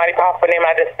Jesus' mighty powerful name.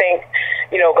 I just thank,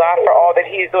 God for all that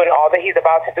He is doing, all that He's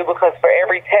about to do, because for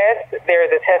every test, there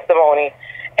is a testimony.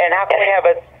 And how can we have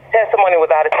a testimony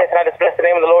without a test? And I just bless the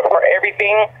name of the Lord for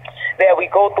everything that we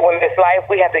go through in this life.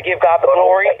 We have to give God the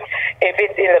glory. If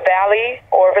it's in the valley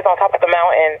or if it's on top of the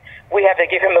mountain, we have to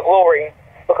give Him the glory.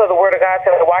 Because the Word of God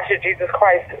says, why should Jesus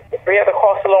Christ bear the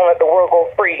cross alone, let the world go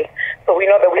free? So we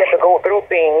know that we have to go through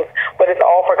things, but it's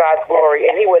all for God's glory.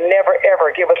 And He will never,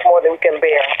 ever give us more than we can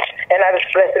bear. And I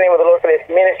just bless the name of the Lord for this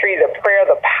ministry, the prayer,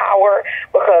 the power,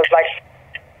 because,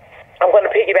 I'm going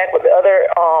to piggyback with the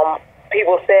other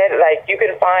people said, you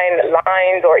can find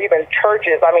lines or even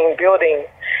churches, buildings,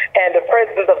 and the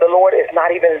presence of the Lord is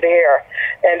not even there.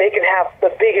 And they can have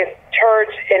the biggest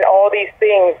church and all these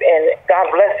things, and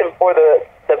God bless them for the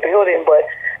building, but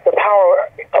the power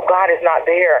of God is not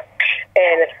there.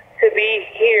 And to be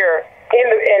here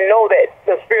and know that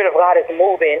the Spirit of God is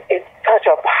moving, it's such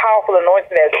a powerful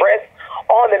anointing that rests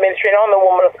on the ministry and on the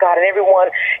woman of God, and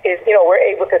everyone is, we're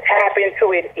able to tap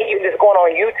into it, even just going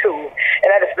on YouTube.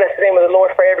 And I just bless the name of the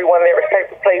Lord for everyone in their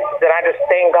respective places, and I just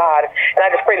thank God. And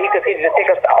I just pray that He continues to take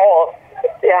us to all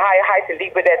the higher heights and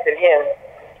deeper depths in Him.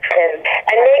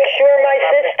 And make sure, my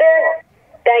sister,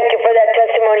 thank you for that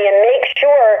testimony, and make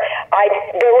sure, I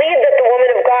believe that the woman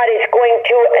of God is going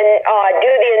to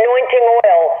do the anointing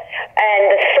oil and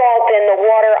the salt in the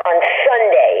water on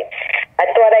Sunday. I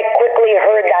thought I quickly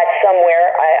heard that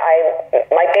somewhere. I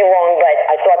might be wrong, but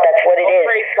I thought that's what it is.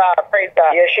 Praise God, praise God.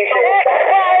 Yeah, she said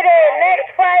Next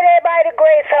Friday by the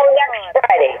grace of God. Next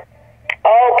Friday.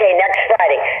 Okay, next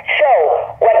Friday. So,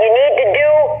 what you need to do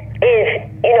is,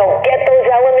 get those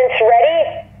elements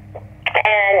ready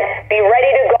and be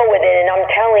ready to go with it. And I'm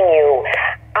telling you,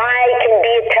 I can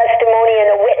be a testimony and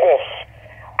a witness.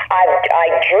 I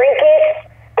drink it.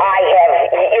 I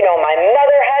have, my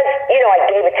mother has, I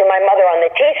gave it to my mother on the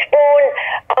teaspoon.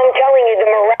 I'm telling you, the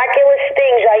miraculous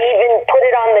things. I even put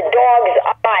it on the dog's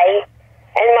eye,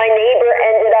 and my neighbor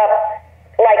ended up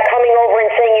coming over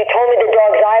and saying, you told me the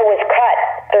dog's eye was cut.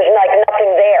 There's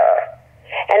nothing there.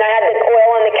 And I had the oil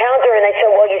on the counter, and I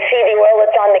said, well, you see the oil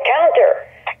that's on the counter.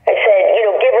 I said,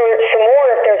 give her some more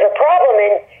if there's a problem.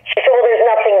 And she said, well, there's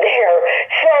nothing there.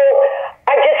 So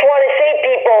I just want to say,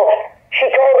 people, she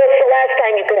told us the last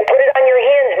time, you can put it on your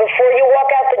hands before you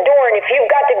walk out the door. And if you've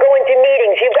got to go into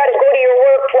meetings, you've got to go to your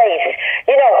workplace,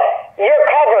 you're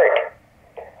covered.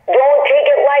 Don't take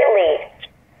it lightly.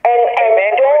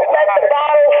 And don't let the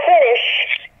bottle finish.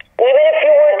 Even if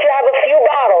you were to have a few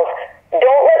bottles,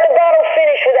 don't let the bottle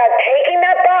finish without taking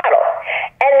that bottle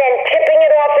and then tipping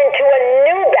it off into a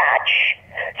new batch,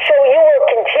 so you will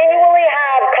continually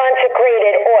have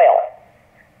consecrated oil.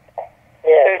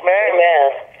 Yes. Amen.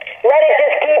 Let it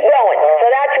just keep going. So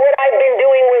that's what I've been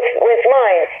doing with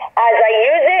mine. As I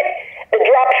use it, the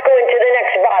drops go into the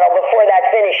next bottle before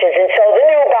that finishes, and so the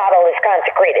new bottle is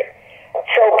consecrated.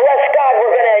 So bless God,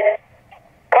 we're going to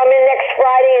come in next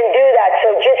Friday and do that. So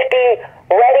just be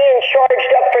ready and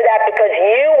charged up for that, because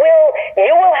you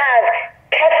will have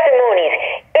testimonies.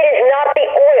 It is not the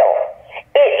oil.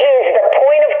 It is the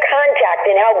point of contact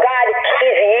and how God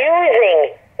is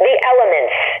using the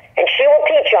elements. And she will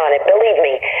teach on it, believe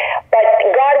me. But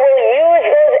God will use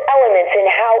those elements and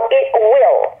how it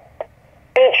will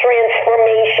be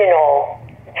transformational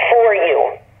for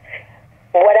you.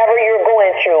 Whatever you're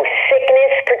going through,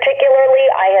 sickness particularly,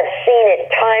 I have seen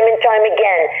it time and time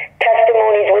again.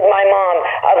 Testimonies with my mom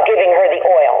of giving her the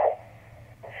oil.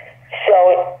 So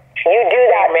you do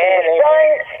that for your son,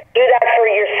 do that for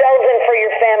yourselves and for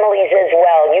your families as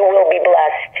well. You will be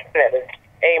blessed.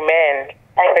 Amen.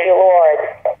 Thank you, Lord.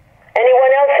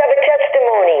 Anyone else have a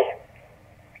testimony?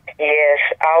 Yes,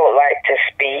 I would like to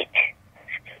speak.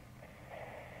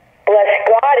 Bless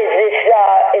God. Is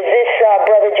this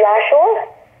Brother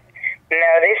Joshua? No,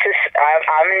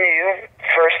 I'm new.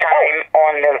 First time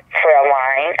on the prayer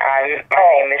line. My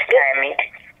name is Tammy.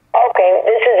 Okay,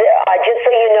 this is just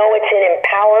so you know, it's an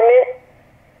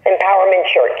empowerment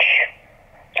church.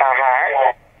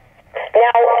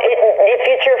 Now, if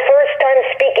it's your first time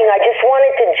speaking, I just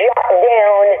wanted to jot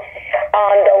down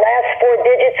on the last 4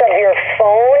 digits of your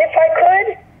phone, if I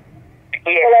could.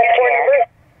 Yes, the last 4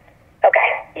 numbers. Okay.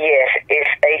 Yes,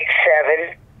 it's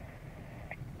 8779.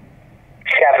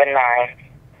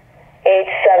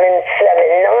 8779,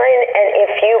 and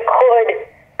if you could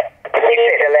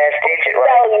please the last digit,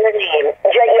 right? spell your name.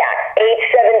 Yeah,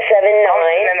 8779.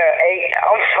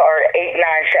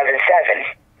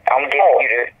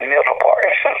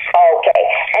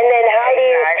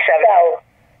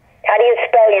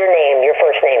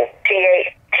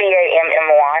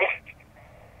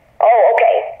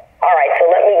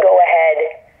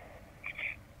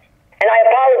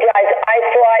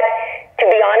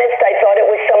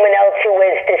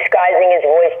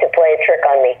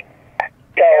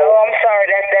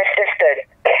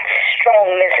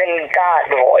 missing God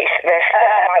voice. That's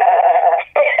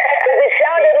Because it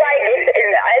sounded like,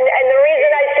 and the reason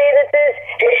I say this is,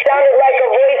 it sounded like a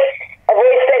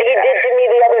voice that he did to me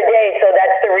the other day, so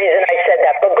that's the reason I said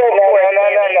that. But go more. No.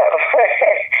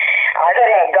 I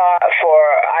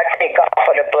thank God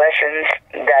for the blessings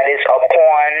that is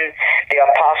upon the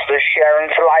Apostle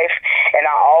Sharon's life, and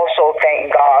I also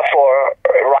thank God for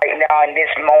right now in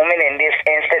this moment, in this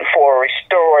instant, for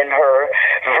restoring her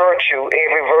virtue,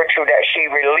 every virtue that she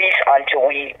released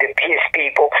unto his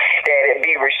people, that it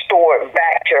be restored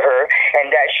back to her,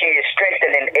 and that she is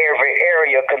strengthened in every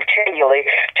area continually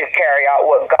to carry out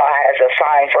what God has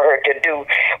assigned for her to do.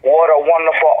 What a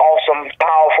wonderful, awesome,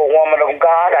 powerful woman of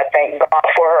God. I thank God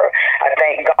for her. I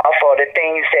thank God for the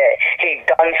things that he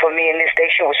done for me in this day.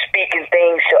 She was speaking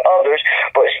things to others,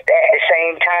 but at the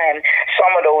same time,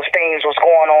 some of those things was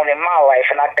going on in my life,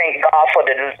 and I thank God for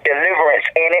the deliverance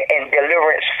in it and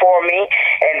deliverance for me,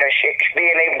 and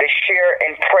being able to share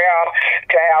in prayer,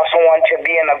 to have someone to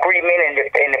be in agreement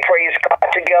and to praise God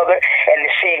together, and to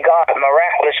see God's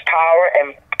miraculous power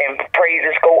and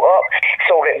praises go up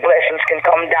so that blessings can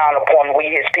come down upon we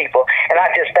his people. And I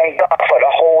just thank God for the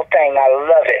whole thing. I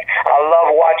love it. I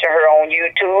love watching her on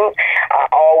YouTube. I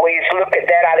always look at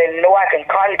that. I didn't know I can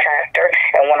contact her,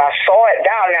 and when I saw it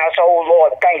down there, I said, oh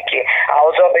Lord, thank you. I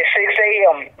was up at 6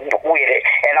 a.m. with it,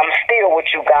 and I'm still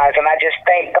with you guys, and I just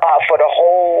thank God for the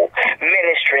whole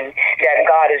ministry that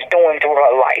God is doing through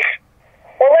her life.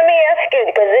 Well, let me ask you,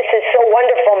 because this is so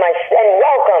wonderful, and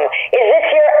welcome. Is this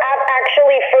your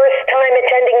actually first time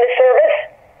attending the service?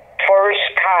 First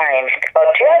time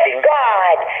attending. Bless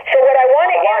God. So what I want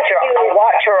to ask you is, I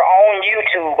watch her on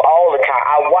YouTube all the time.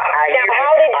 I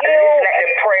listen at the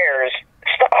prayers.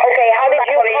 Okay, how did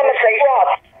you come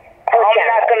across? I'm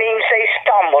not going to even say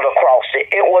stumbled across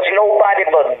it. It was nobody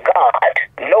but God.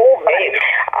 Nobody.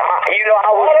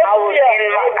 I was in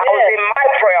my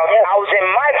prayer. I was in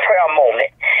my prayer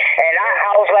moment, and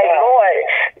I was like, Lord,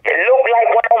 it looked like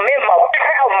when I'm in my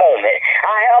prayer moment,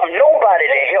 I have nobody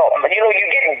to help me. You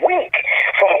get weak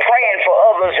from praying for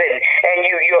others, and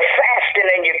you're fasting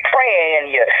and you're praying and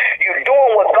you're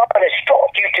doing what God has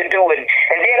taught you to do, and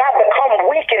then I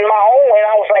become weak in my own, and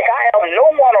I was like, I have no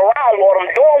one around, Lord.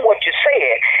 I'm doing what you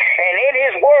said. And in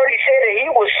his word, he said that he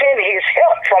would send his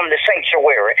help from the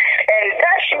sanctuary. And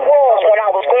that she was when I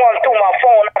was going through my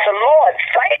phone. I said, Lord,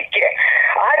 thank you.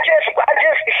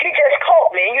 She just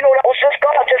caught me. That was just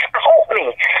God just caught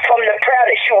me from the prayer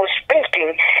that she was speaking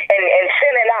and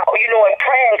sending out, and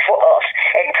praying for us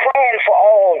and praying for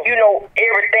all,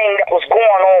 everything that was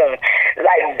going on,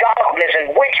 like darkness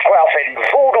and witchcraft and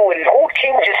voodoo and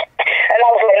and I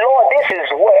was like, Lord, this is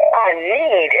what I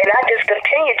need. And I just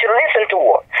continued to listen to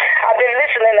her. I've been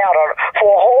listening out for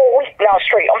a whole week now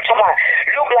straight. I'm talking about,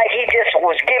 looked like he just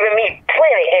was giving me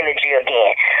plenty energy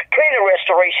again, plenty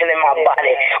restoration in my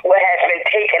body, what has been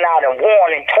taken out and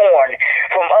worn and torn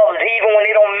from others. Even when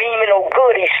they don't mean me no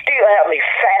good, he still have me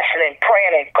fasting and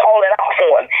praying and calling out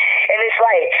for him. And it's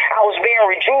like I was being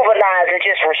rejuvenized and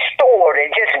just restored and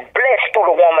just blessed through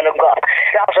the woman of God.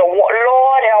 And I was like,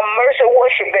 Lord, have mercy,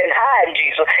 what you been hiding,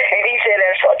 Jesus? And he said,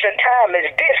 at such a time as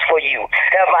this for you,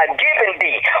 have I given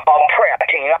thee a prayer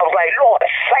team. I was like, Lord,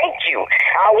 thank you.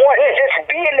 I want to just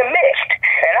be in the midst.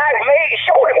 And I made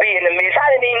sure to be in the midst. I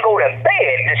didn't even go to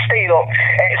bed to stay up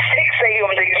at 6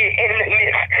 a.m. to get in the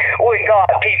midst with God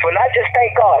people. And I just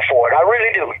thank God for it. I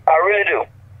really do. I really do.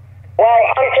 Well,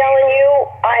 I'm telling you,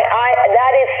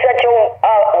 that is such a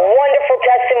wonderful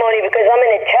testimony, because I'm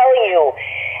going to tell you,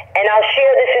 and I'll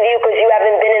share this with you because you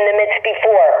haven't been in the midst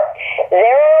before.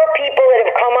 There are people that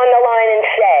have come on the line and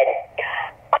said,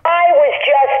 I was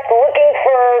just looking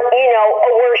for,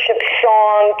 a worship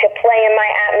song to play in my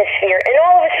atmosphere, and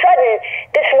all of a sudden,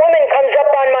 this woman comes up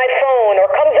on my phone or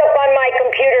comes up on my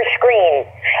computer screen,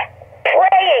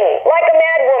 praying like a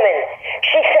mad woman.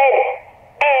 She said,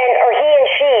 or he and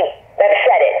she have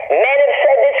said it. Men have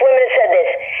said this, women have said this.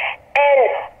 And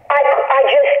I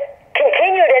just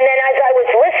continued, and then as I was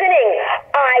listening,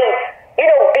 I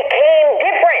became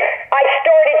different. I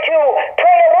started to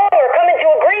pray along or come into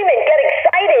agreement, get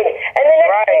excited, and the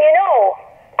next thing you know,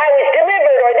 I was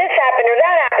delivered, or this happened, or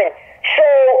that happened. So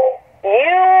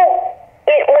you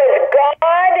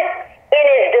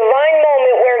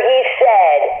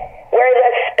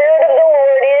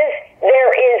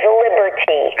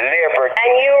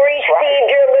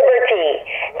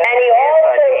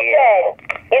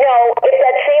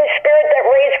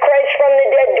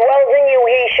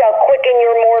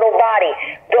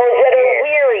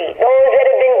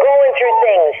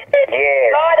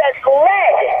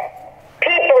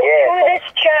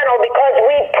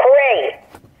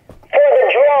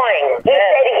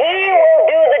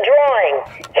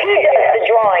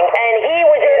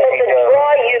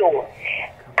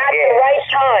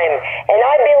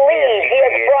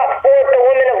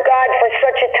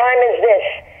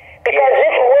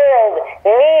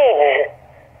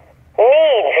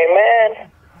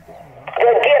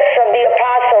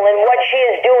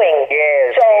doing.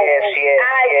 Yes, so yes.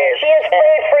 she has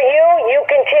prayed for you. You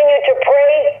continue to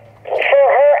pray for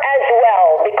her as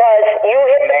well, because you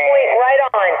hit the point right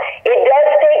on. It does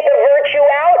take the virtue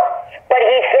out, but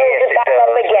he fills it back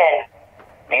up again.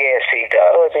 Yes, he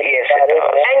does. Yes, it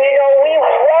does. And you know, we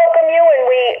welcome you,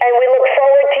 and we look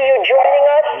forward to you joining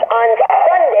us on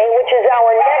Sunday, which is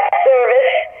our next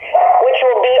service, which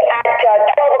will be at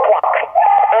 12 o'clock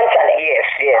on Sunday.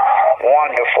 Yes.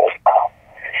 Wonderful.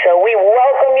 So we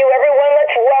welcome you, everyone.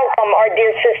 Let's welcome our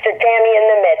dear sister Tammy in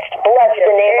the midst. Bless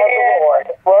the name of the Lord.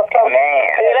 Welcome. Man.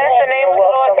 Bless the name of the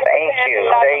Lord. Thank you.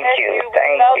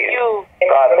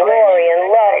 God Glory and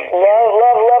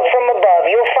love from above.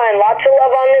 You'll find lots of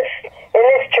love in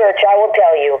this church, I will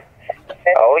tell you.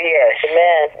 Oh, yes.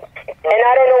 Amen. And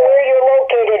I don't know where you're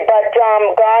located, but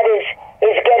God is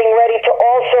getting ready to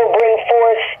also bring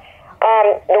forth,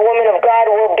 the woman of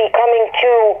God will be coming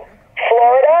to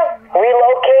Florida,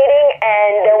 relocating,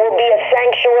 and there will be a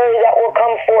sanctuary that will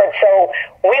come forth. So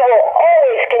we will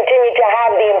always continue to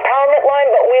have the empowerment line,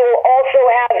 but we will also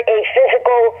have a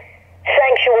physical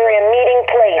sanctuary, a meeting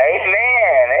place.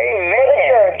 Amen. For the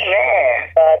church.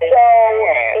 So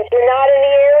if you're not in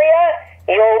the area,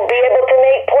 you'll be able to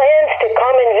make plans to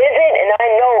come and visit, and I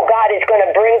know God is going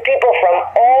to bring people from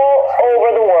all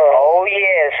over the world. Oh,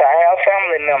 yes. I have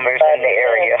family members in the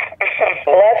area.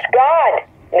 Bless God.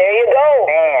 There you go.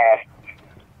 Man.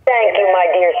 Thank you, my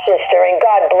dear sister, and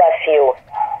God bless you.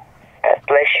 God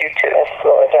bless you, too. Yes,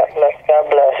 Lord. God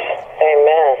bless.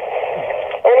 Amen.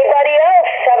 Anybody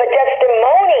else have a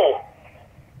testimony?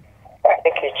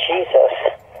 Thank you, Jesus.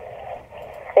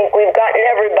 I think we've gotten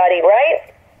everybody, right?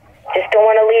 Just don't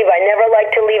want to leave. I never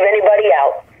like to leave anybody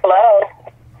out. Hello?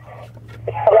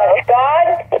 Bless God.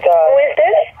 Who is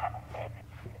this?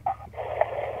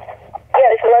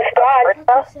 Yes, bless God.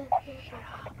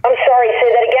 I'm sorry, say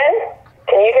that again?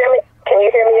 Can you hear me? Can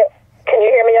you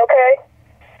hear me okay?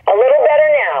 A little better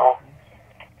now.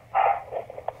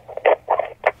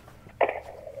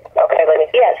 Okay,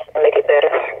 yes, make it better.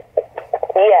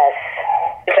 Yes.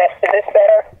 Is this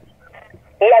better?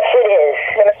 Yes, it is.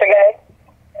 Minister Gay?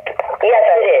 Yes,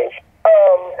 it is.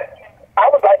 I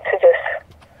would like to just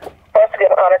first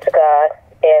give honor to God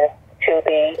and to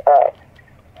the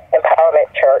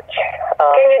Empowerment Church.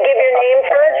 Can you give your name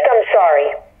first? I'm sorry.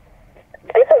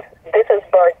 This is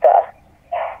Bertha.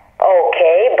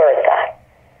 Okay, Bertha.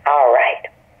 All right.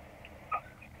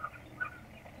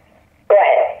 Go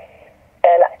ahead.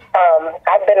 And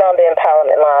I've been on the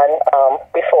empowerment line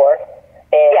before,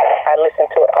 and I listen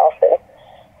to it often.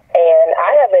 And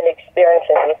I have been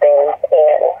experiencing some things,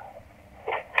 and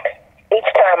each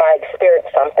time I experience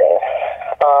something,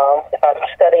 if I'm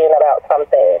studying about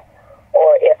something,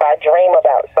 or if I dream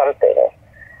about something,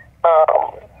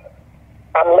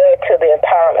 I'm led to the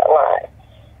empowerment line.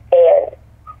 And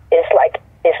it's like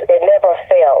it never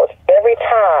fails. Every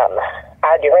time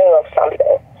I dream of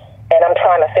something, and I'm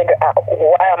trying to figure out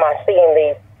why am I seeing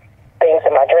these things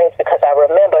in my dreams, because I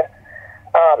remember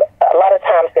a lot of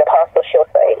times the apostle, she'll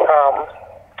say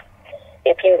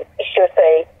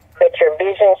that your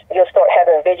visions, you'll start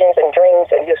having visions and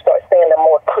dreams, and you'll start seeing them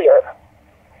more clear.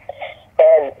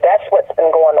 And that's what's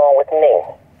been going on with me.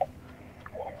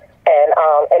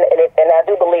 And I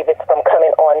do believe it's from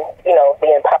coming on, the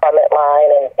empowerment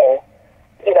line and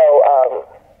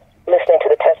listening to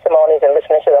the testimonies and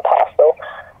listening to the apostle.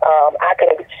 I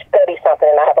can study something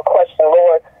and I have a question,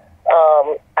 Lord,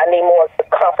 I need more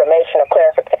confirmation or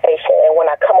clarification. And when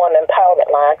I come on the empowerment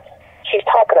line, she's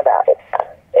talking about it.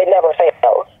 It never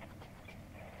fails.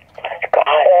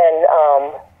 And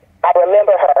I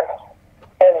remember her.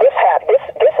 And this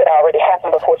had already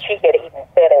happened before she had even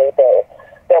said anything.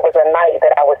 There was a night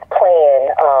that I was playing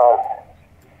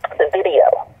the video,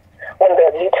 one of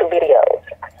the YouTube videos,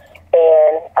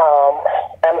 and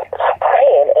I'm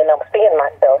praying and I'm seeing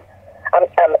myself.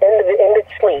 I'm in the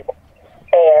sleep,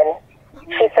 and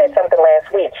she said something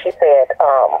last week. She said,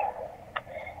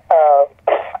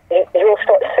 "You'll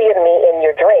start seeing me in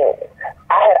your dreams."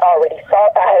 I had already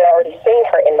seen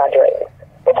her in my dreams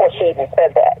before she even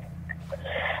said that.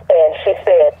 And she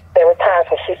said there were times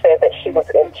when she said that she could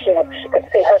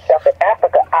see herself in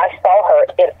Africa. I saw her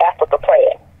in Africa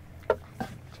praying,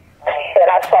 and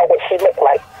I saw what she looked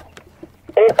like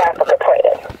in Africa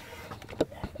praying.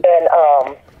 And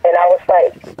I was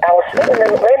sitting there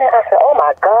and I said, "Oh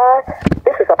my God,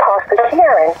 this is Apostle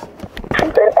Sharon.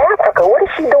 She's in Africa. What is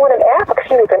she doing in Africa?"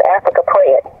 She was in Africa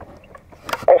praying,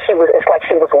 and it's like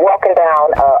she was walking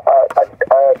down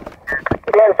a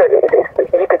desert.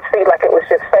 You could see like it was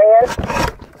just sand,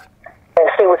 and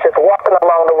she was just walking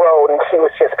along the road, and she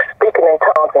was just speaking in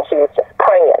tongues, and she was just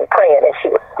praying, and she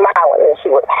was smiling, and she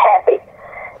was happy.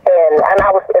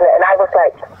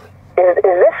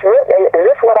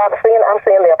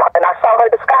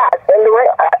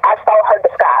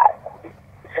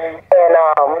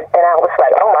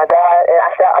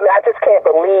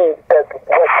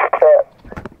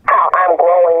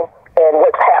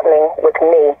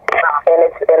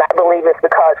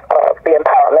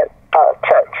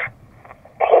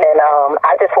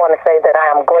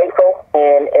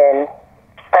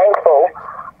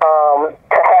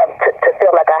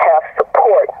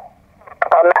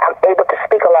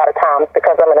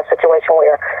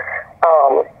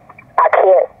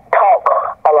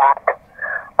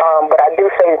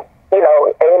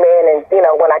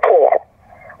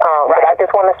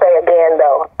 just want to say again,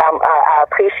 though, I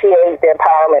appreciate the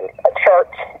Empowerment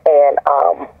Church, and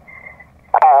I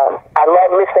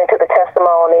love listening to the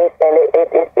testimonies, and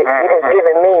it has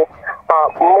given me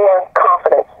more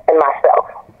confidence in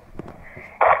myself.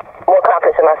 More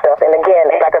confidence in myself. And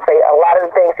again, like I say, a lot of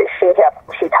the things that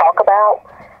she talked about,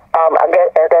 I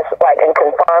guess like and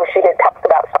confirmed, she had talked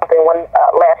about something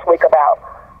last week about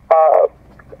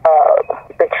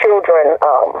the children,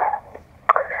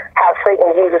 how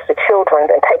Satan uses the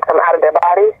children and takes them out of their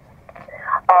bodies.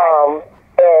 And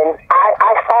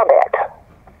I saw that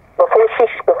before she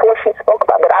spoke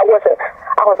about it. I was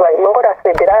like, Lord, I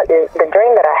said, the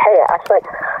dream that I had, I said,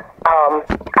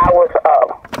 I was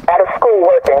out of school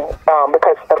working,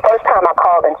 because the first time I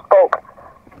called and spoke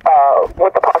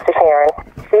with the Pastor Sharon,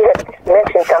 she had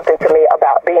mentioned something to me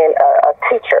about being a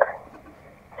teacher.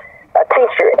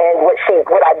 And what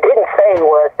I didn't say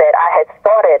was that I had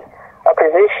started a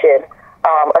position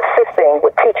assisting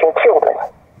with teaching children.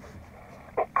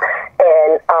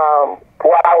 And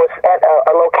while I was at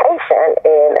a location,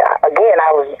 and again,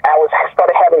 I was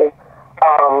started having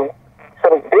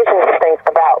some visions and things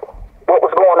about what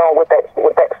was going on with that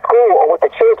school or with the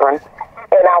children.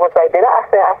 And I was like,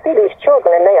 I see these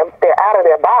children, and they're out of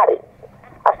their bodies.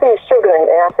 I see these children,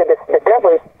 and I said, the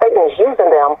devil Satan is using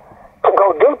them to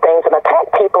go do things and attack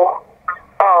people,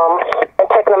 and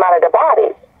taking them out of their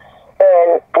bodies.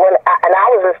 And I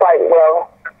was just like, well,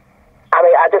 I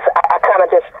mean, I kind of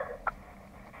just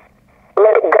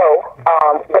let it go.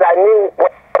 But I knew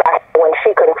when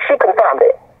she confirmed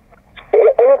it.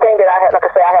 Anything that I had, like I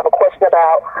say, I have a question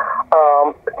about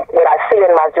what I see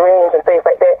in my dreams and things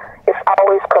like that, it's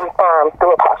always confirmed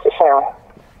through Apostle Sharon.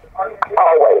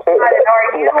 Always.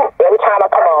 Every time I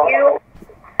come on.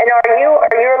 And are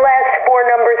your last four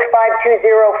numbers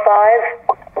 5205?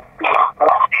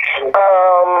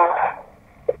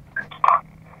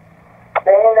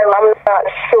 I'm not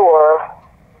sure.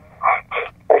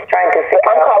 I was trying to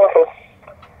figure I'm calling from.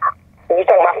 You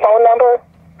talking my phone number?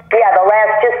 Yeah,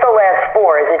 just the last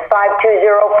four. Is it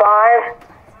 5205?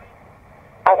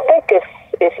 I think it's.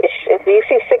 Do you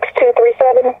see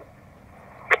 6237?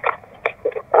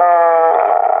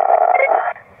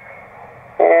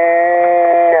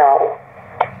 No.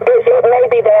 It may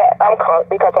be that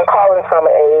because I'm calling from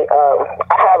I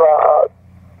have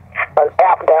an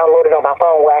app downloaded on my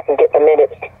phone where I can get the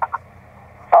minutes.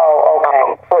 Oh,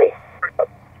 okay. Free.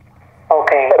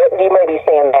 Okay. So you may be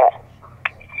seeing that.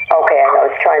 Okay, I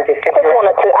was trying to figure.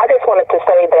 I just wanted to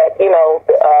say that,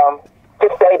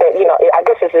 just say that, I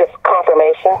guess it's just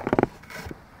confirmation.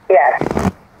 Yes.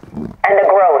 And the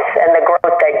growth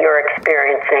that you're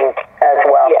experiencing as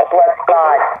well. Yes. Bless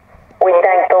God. We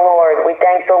thank the Lord. We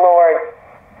thank the Lord.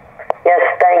 Yes,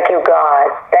 thank you, God.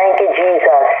 Thank you,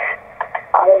 Jesus.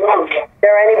 Is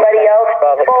there anybody else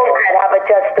that have a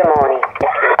testimony?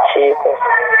 Jesus.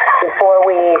 Before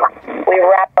we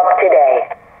wrap up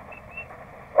today.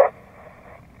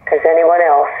 Is anyone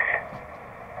else?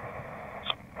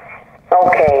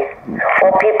 Okay.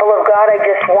 Well, people of God, I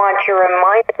just want to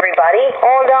remind everybody.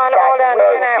 Hold on. Hold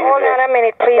on a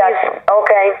minute, please.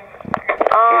 Okay.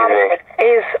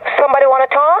 Is somebody want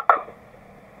to talk?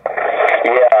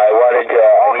 Yeah, I wanted to.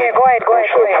 Okay, go ahead.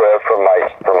 Prayer for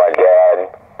my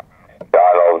dad,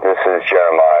 Donald. This is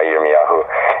Jeremiah Yirmiyahu,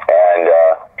 and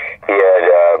he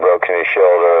had broken his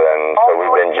shoulder, and so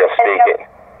we've been just speaking.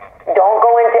 Don't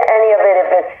go into any of it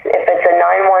if it's a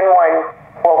 911.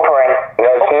 We'll pray. No,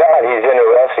 it's not. He's in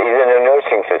a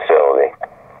nursing facility.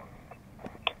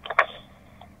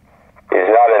 He's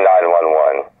not a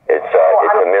 911. It's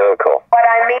a miracle. What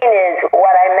I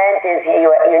meant is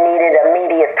you needed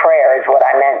immediate prayer is what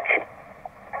I meant.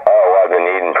 Oh, I've been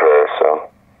needing prayer, so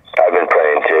I've been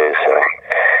praying too. So.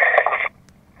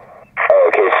 Oh,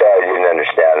 okay, sorry, I didn't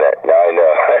understand that. Now I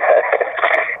know.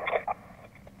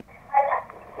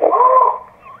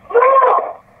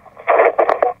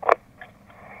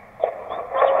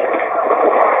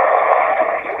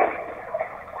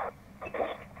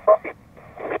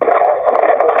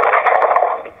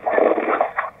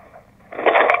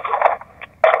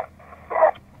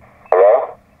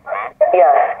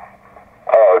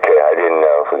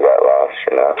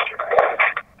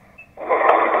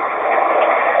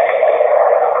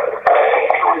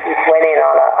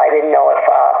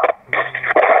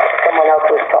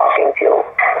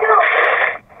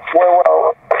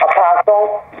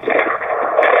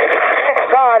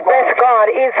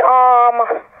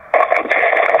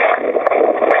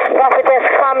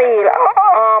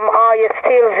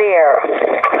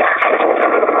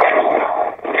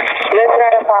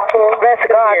 Bless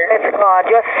God.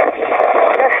 Just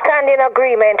stand in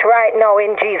agreement right now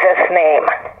in Jesus' name.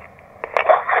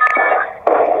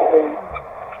 All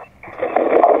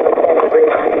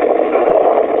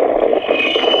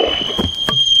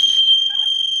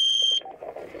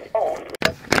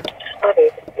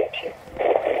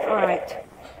right.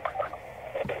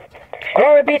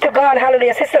 Glory be to God.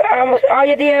 Hallelujah. Sister, are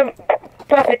you there?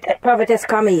 Prophetess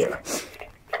Camille.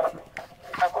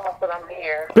 I'm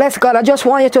here. Bless God. I just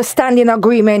want you to stand in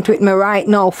agreement with me right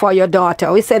now for your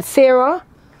daughter. We said, Sarah?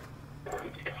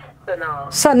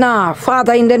 Sana.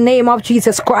 Father, in the name of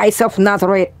Jesus Christ of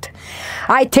Nazareth,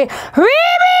 I take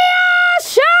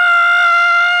Ribiasha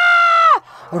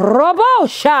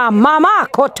Robosha Mama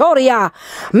Kotoria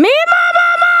Mima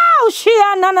Mama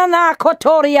Ushia Nanana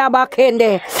Kotoria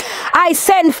Bakende. I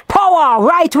send power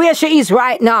right where she is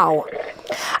right now.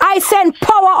 I send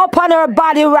power upon her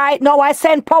body right now. I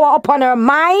send power upon her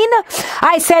mind.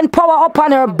 I send power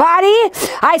upon her body.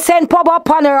 I send power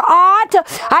upon her heart.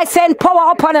 I send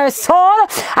power upon her soul.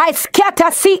 I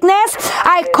scatter sickness.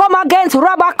 I come against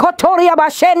Rabakotoria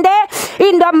Bashende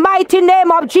in the mighty name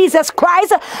of Jesus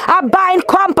Christ. I bind,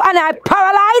 cramp, and I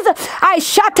paralyze. I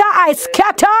shatter, I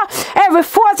scatter every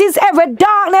forces, every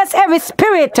darkness, every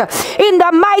spirit in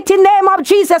the mighty name of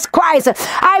Jesus Christ.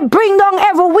 I bring down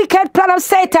every wicked plan of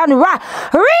Satan.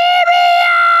 Ribiasha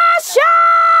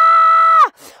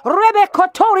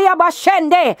Rebekotoria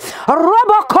Bashende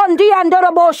Robokondi and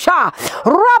Dorobosha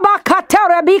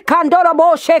Robakatarabi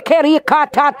Kandoroboshe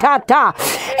Kerikatata.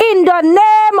 In the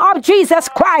name of Jesus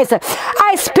Christ,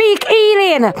 I speak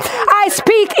healing. I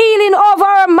speak healing over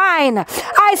her mind.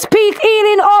 I speak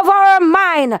healing over her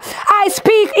mind. I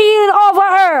speak healing over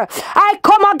her. I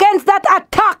come against that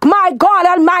attack, my God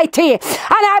Almighty, and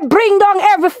I bring down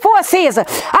every forces.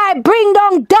 I bring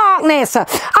down darkness.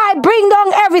 I bring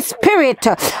down every spirit.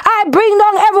 I bring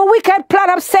down every wicked plan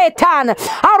of Satan.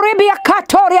 Arabia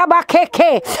Katoria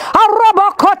Bakeke.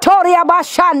 Arobokotoria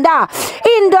Bashanda.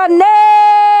 In the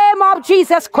name of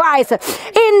Jesus Christ.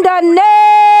 In the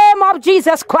name of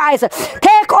Jesus Christ.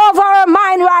 Take over her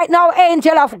mind right now,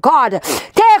 angel of God.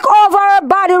 Take over her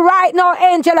body right now,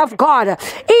 angel of God.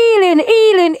 Healing,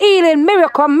 healing, healing.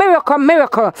 Miracle, miracle,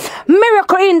 miracle.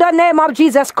 Miracle in the name of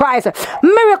Jesus Christ.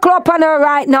 Miracle upon her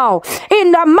right now.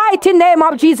 In the mighty name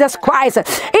of Jesus Christ.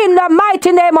 In the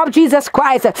mighty name of Jesus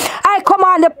Christ. I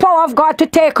command the power of God to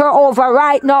take her over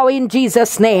right now in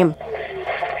Jesus' name.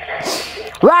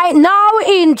 Right now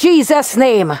in Jesus'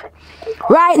 name.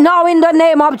 Right now in the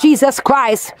name of Jesus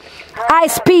Christ. I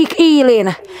speak healing.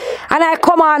 And I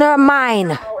command her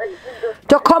mind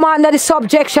to come under the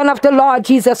subjection of the Lord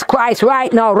Jesus Christ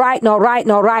right now, right now, right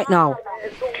now, right now.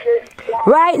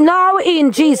 Right now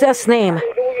in Jesus' name.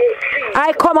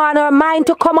 I command her mind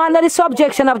to come under the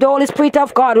subjection of the Holy Spirit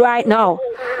of God right now.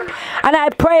 And I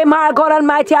pray, my God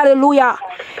Almighty, hallelujah.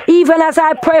 Even as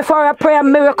I pray for a prayer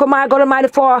miracle, my God Almighty,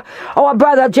 for our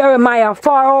brother Jeremiah,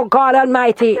 for, oh God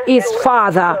Almighty, his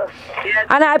father.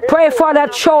 And I pray for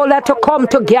that shoulder to come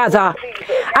together.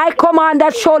 I command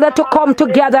that shoulder to come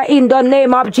together in the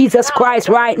name of Jesus Christ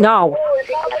right now.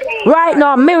 Right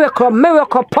now, miracle,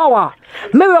 miracle power.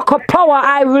 Miracle power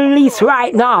I release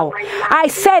right now. I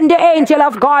send the angel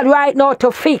of God right now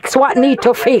to fix what need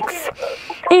to fix.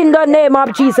 In the name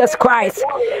of Jesus Christ.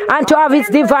 And to have his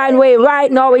divine way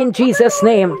right now in Jesus'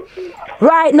 name.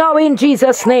 Right now in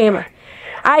Jesus' name.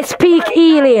 I speak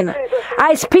healing.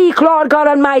 I speak, Lord God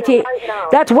Almighty,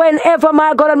 that whenever,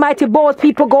 my God Almighty, both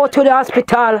people go to the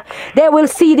hospital, they will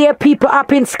see their people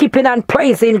up in skipping and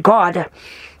praising God.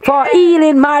 For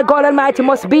healing, my God Almighty,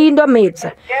 must be in the midst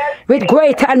with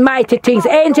great and mighty things.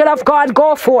 Angel of God,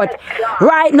 go forth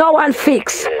right now and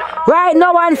fix. Right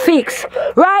now and fix.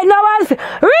 Right now and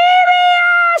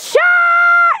fix.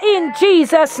 In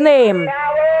Jesus' name.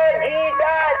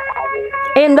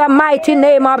 In the mighty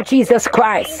name of Jesus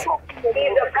Christ.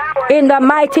 In the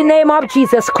mighty name of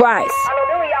Jesus Christ.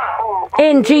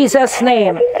 In Jesus'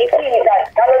 name.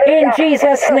 In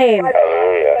Jesus' name.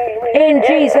 In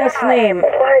Jesus' name.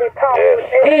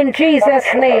 In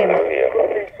Jesus' name.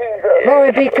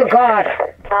 Glory be to God.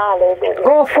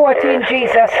 Go forth in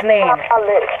Jesus' name.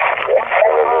 Hallelujah.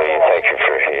 Thank you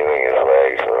for healing his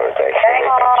legs, Lord. Thank you for making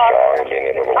him strong and being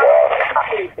able to walk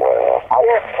well.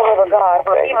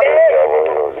 Thank you for the devil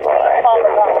who was mine.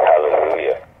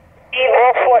 Hallelujah. Go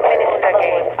forth in his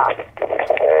name.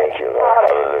 Thank you, Lord.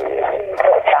 Hallelujah.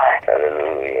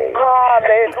 Hallelujah.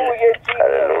 Hallelujah, Jesus.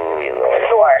 Hallelujah,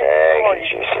 Lord. Thank you,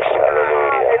 Jesus.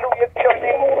 Hallelujah. Hallelujah to your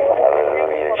name.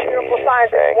 Hallelujah, Miracle Jesus.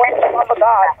 signs and Thank wonders, you. Father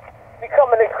God. We come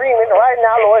in agreement right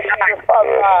now, Lord Jesus,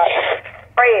 Father God.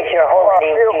 Praise your holy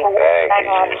name. Miracle. Thank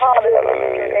you, Jesus.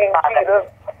 Hallelujah. Hallelujah.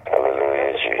 Jesus.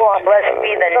 Hallelujah, Jesus. Blessed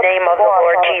be the name of the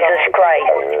Lord Jesus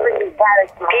Christ.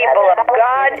 People of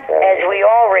God, as we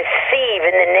all receive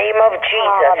in the name of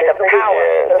Jesus the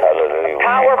power,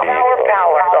 power,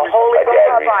 the Holy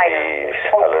Ghost fire.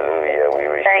 Hallelujah. We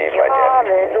receive my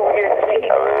Hallelujah. Thank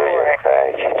you.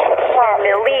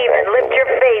 Believe and lift your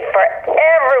faith for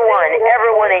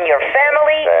everyone in your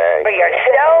family, for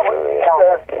yourself,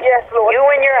 Yes, Lord. you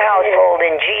and your household,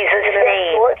 in Jesus'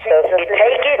 name. You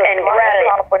take it and grab it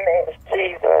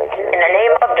in the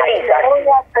name of Jesus.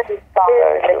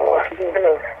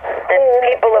 And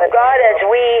people of God, as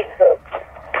we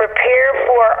prepare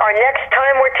for our next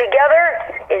time we're together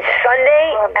is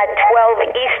Sunday at 12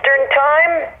 Eastern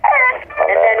Time,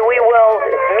 and then we will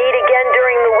meet again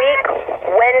during the week,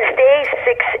 Wednesday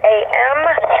 6 a.m.,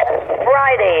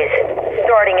 Fridays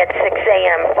starting at 6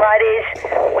 a.m. Fridays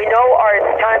we know are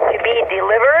the time to be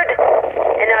delivered,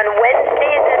 and on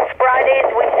Wednesdays and Fridays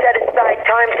we set aside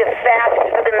time to fast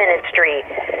for the ministry.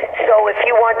 So if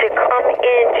you want to come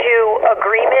into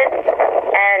agreement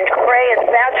and pray and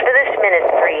fast for this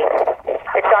ministry,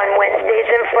 it's on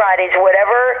Wednesdays and Fridays,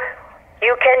 whatever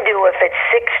you can do. If it's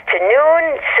 6 to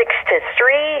noon, 6 to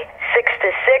 3, 6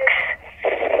 to 6,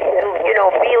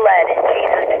 be led in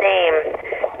Jesus' name.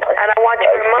 And I want to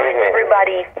remind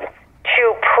everybody to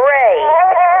pray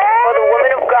for the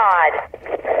woman of God.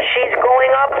 She's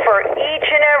going up for each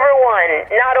and every one,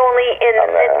 not only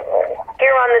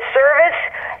here on the service,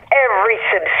 every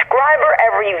subscriber,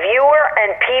 every viewer,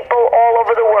 and people all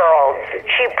over the world.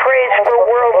 She prays for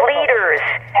world leaders,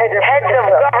 heads of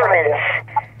governments.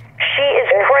 She is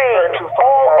praying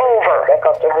all over.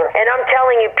 And I'm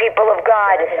telling you, people of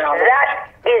God, that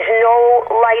is no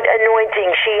light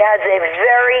anointing. She has a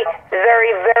very,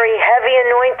 very, very heavy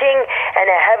anointing and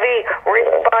a heavy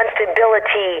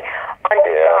responsibility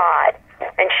unto God.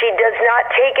 And she does not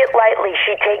take it lightly.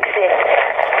 She takes it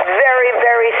very,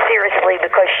 very seriously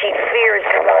because she fears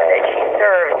the God that she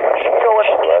serves. So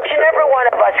if each and every one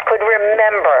of us could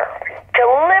remember to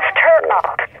lift her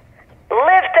up,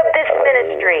 lift up this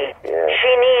ministry.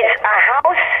 She needs a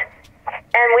house,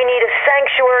 and we need a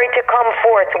sanctuary to come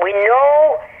forth. We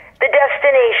know the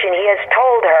destination. He has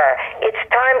told her it's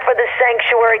time for the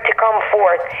sanctuary to come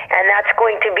forth, and that's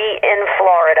going to be in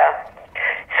Florida.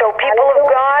 So people of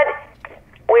God,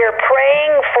 we're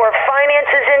praying for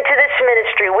finances into this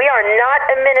ministry. We are not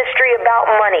a ministry about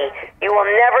money. You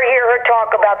will never hear her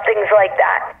talk about things like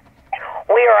that.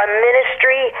 We are a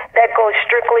ministry that goes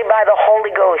strictly by the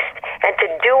Holy Ghost. And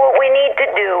to do what we need to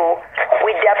do,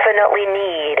 we definitely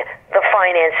need the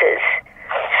finances.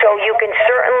 So you can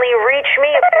certainly reach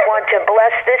me if you want to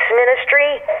bless this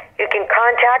ministry. You can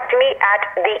contact me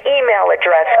at the email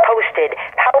address posted,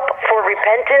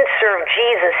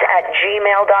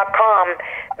 helpforrepentance@gmail.com.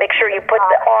 Make sure you put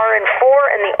the R in for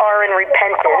and the R in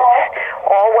repentance.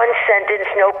 All one sentence,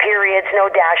 no periods, no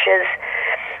dashes.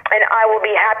 And I will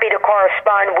be happy to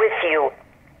correspond with you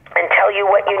and tell you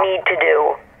what you need to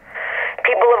do.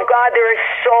 People of God, there is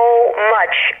so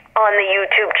much on the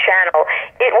YouTube channel.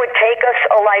 It would take us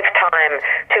a lifetime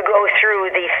to go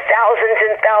through the thousands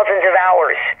and thousands of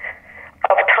hours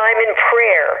of time in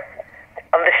prayer,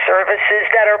 of the services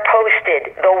that are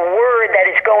posted, the word that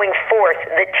is going forth,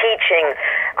 the teaching.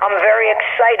 I'm very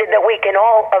excited that we can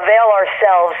all avail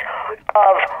ourselves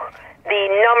of the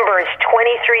Numbers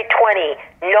 23:20.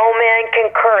 No man can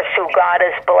curse who God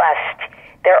has blessed.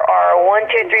 There are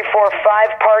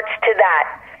 5 parts to that.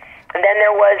 And then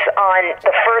there was on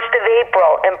the 1st of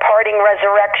April, imparting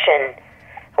resurrection,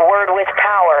 word with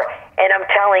power. And I'm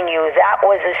telling you, that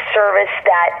was a service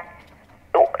that,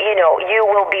 you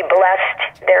will be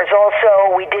blessed. There's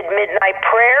also, we did midnight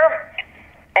prayer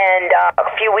and a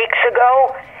few weeks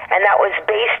ago, and that was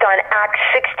based on Acts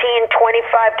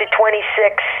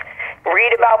 16:25-26.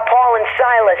 Read about Paul and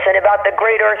Silas and about the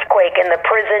great earthquake and the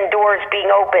prison doors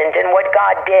being opened and what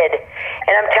God did.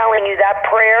 And I'm telling you, that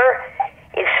prayer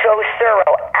is so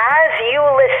thorough. As you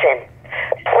listen,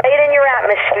 play it in your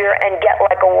atmosphere and get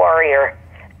like a warrior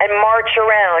and march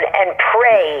around and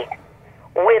pray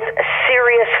with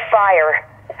serious fire,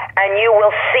 and you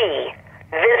will see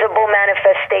visible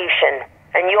manifestation,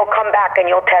 and you'll come back and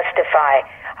you'll testify.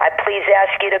 I please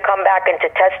ask you to come back and to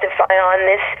testify on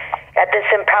this at this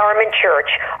empowerment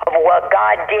church of what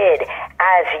God did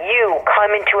as you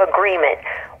come into agreement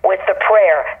with the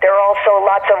prayer. There are also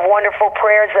lots of wonderful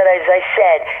prayers that, as I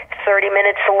said, 30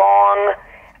 minutes long,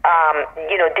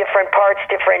 different parts,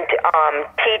 different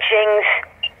teachings.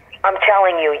 I'm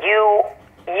telling you, you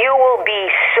will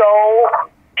be so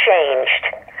changed.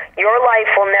 Your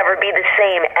life will never be the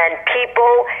same, and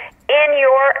people in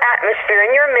your atmosphere,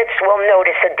 in your midst, will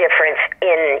notice a difference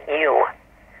in you.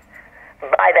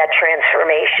 by that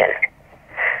transformation.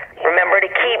 Remember to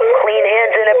keep clean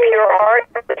hands and a pure heart.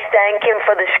 Thank him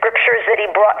for the scriptures that he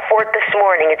brought forth this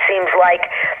morning. It seems like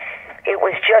it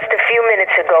was just a few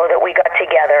minutes ago that we got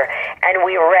together and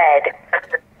we read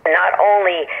not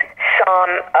only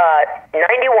Psalm 91,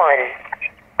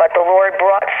 but the Lord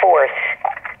brought forth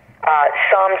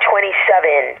Psalm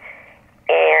 27,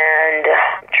 and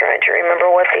I'm trying to remember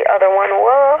what the other one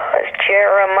was,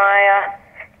 Jeremiah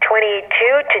 22,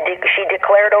 she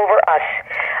declared over us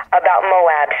about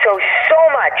Moab. So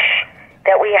much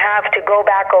that we have to go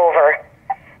back over.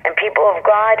 And people of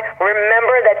God,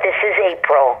 remember that this is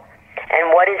April.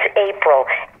 And what is April?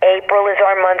 April is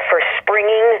our month for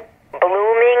springing,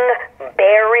 blooming,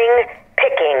 bearing,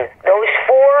 picking. Those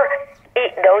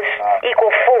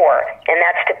equal 4, and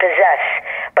that's to possess.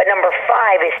 But number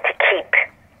 5 is to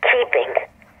keeping.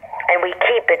 And we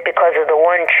keep it because of the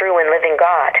one true and living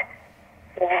God.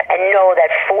 And know that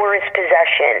 4 is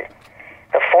possession.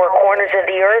 The 4 corners of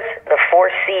the earth, the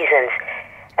 4 seasons.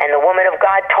 And the woman of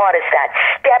God taught us that.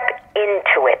 Step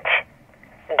into it.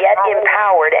 Get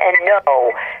empowered and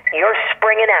know you're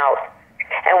springing out.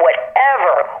 And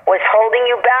whatever was holding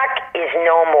you back is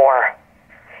no more.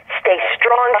 Stay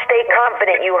strong, stay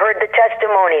confident. You heard the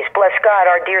testimonies. Bless God,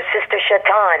 our dear sister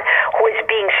Shatan, who is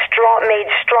being made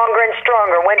stronger and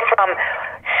stronger, went from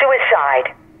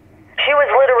suicide. She was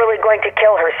literally going to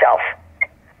kill herself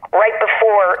right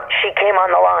before she came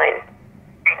on the line.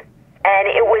 And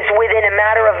it was within a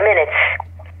matter of minutes.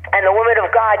 And the woman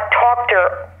of God talked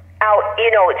her out,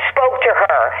 spoke to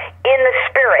her in the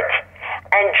spirit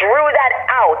and drew that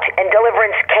out, and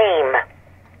deliverance came.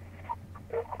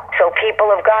 So people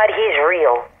of God, he's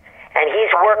real. And he's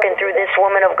working through this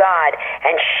woman of God.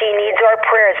 And she needs our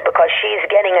prayers because she's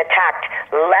getting attacked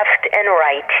left and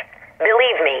right.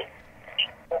 Believe me.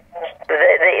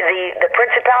 The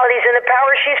principalities and the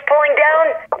powers she's pulling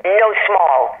down, no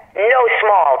small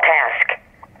task.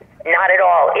 Not at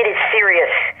all. It is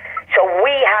serious. So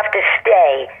we have to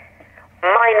stay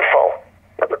mindful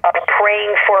of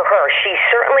praying for her. She's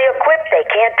certainly equipped. They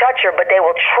can't touch her, but they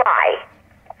will try.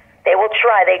 They will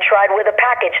try. They tried with a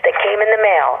package that came in the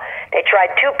mail. They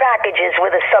tried 2 packages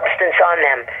with a substance on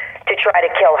them to try to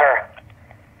kill her.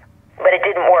 But it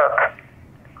didn't work.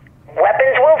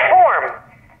 Weapons will form,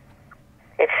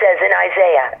 it says in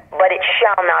Isaiah, but it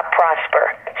shall not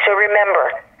prosper. So remember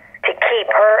to keep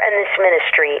her and this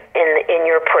ministry in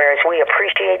your prayers. We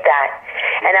appreciate that.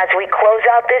 And as we close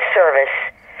out this service,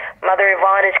 Mother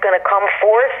Yvonne is going to come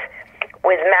forth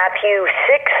with Matthew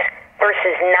 6,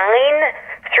 verses 9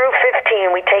 through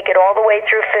 15. We take it all the way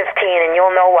through 15, and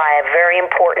you'll know why. Very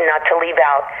important not to leave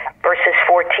out verses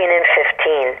 14 and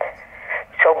 15.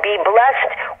 So be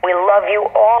blessed. We love you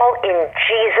all in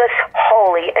Jesus'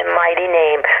 holy and mighty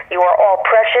name. You are all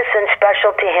precious and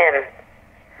special to him.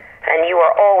 And you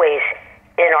are always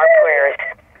in our prayers.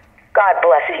 God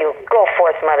bless you. Go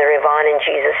forth, Mother Yvonne, in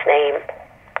Jesus' name.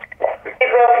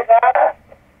 People of God,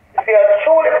 if you are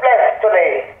truly blessed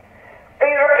today,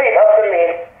 please repeat after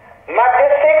me. Matthew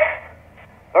 6,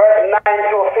 verse 9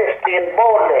 through 15,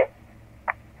 boldly.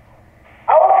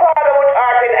 Our Father which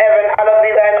art in heaven, hallowed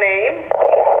be thy name.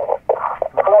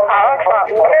 Our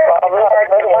Father,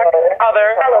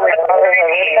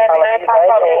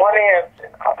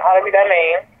 hallowed be thy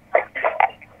name.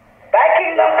 Thy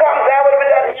kingdom come, thy will be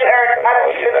done in earth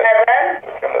as it is in heaven.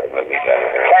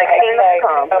 Thy kingdom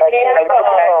come, thy kingdom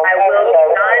come, thy will be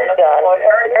done on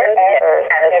earth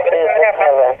as it is in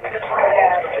heaven.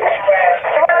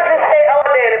 Give us this day our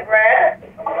daily bread.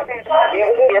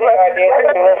 Give us our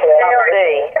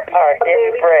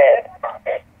daily bread.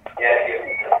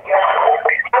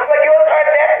 And forgive us our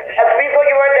debts as we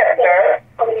forgive our debtors.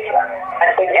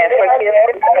 And forgive our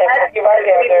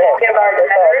debtors.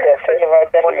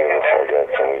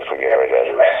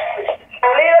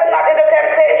 And lead us not into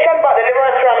temptation, but deliver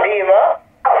us from evil.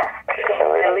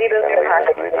 And lead us not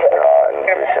into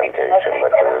temptation,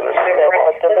 but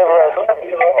deliver us from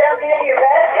evil.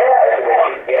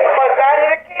 For thine is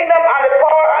the kingdom and the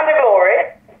power and the glory.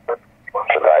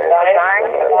 Thine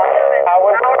is the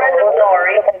power and the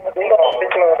glory.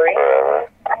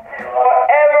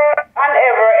 Forever and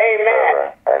ever, amen.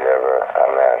 Ever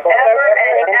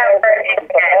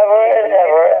and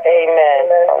ever, amen.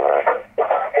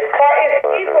 For if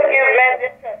we forgive men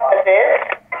their trespasses,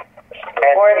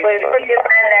 For if we forgive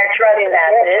men their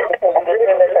trespasses,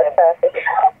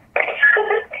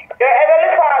 your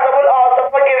heavenly Father will also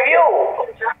forgive you.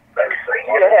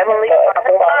 your heavenly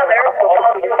Father will also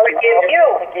forgive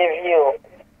you.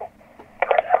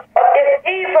 But if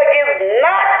ye forgive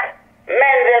not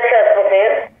men their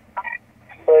trespasses,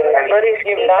 But if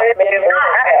you not men their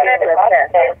trespasses,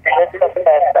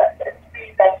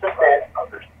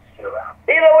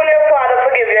 Even when your father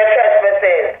forgive your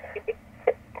trespasses.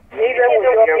 Even when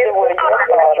your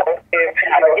father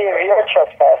forgive your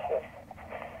trespasses.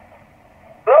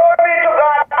 Glory be to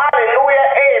God. Hallelujah.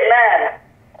 Amen.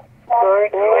 Glory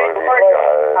be to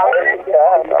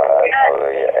God.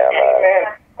 Hallelujah. Amen.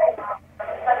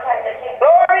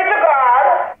 Glory be to God.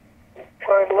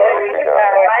 Glory be to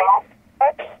God.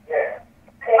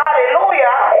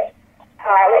 Hallelujah.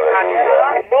 Hallelujah.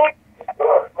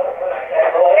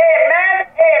 Amen,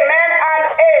 amen, and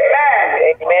amen.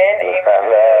 Amen,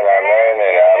 amen, amen,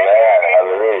 and amen.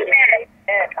 Hallelujah.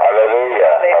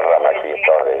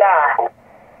 Hallelujah.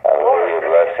 Hallelujah.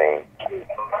 Blessing.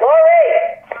 Glory.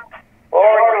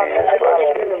 Glory.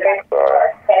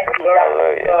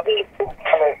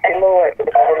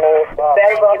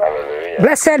 Hallelujah.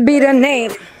 Blessed be the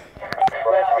name.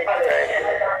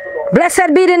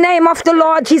 Blessed be the name of the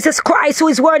Lord Jesus Christ, who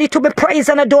is worthy to be praised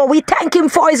and adored. We thank him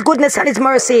for his goodness and his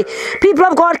mercy. People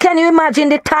of God, can you imagine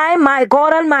the time? My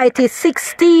God Almighty,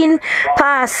 16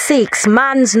 past 6,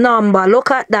 man's number.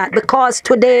 Look at that, because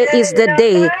today is the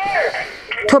day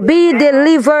to be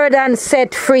delivered and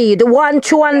set free. The one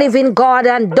true and living God,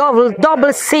 and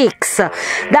double 6.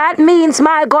 That means,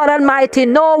 my God Almighty,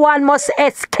 no one must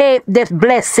escape the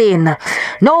blessing.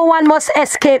 No one must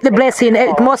escape the blessing.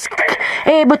 It must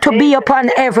able to be upon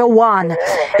everyone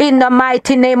in the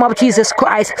mighty name of Jesus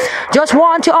Christ. Just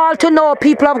want you all to know,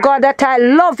 people of God, that I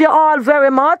love you all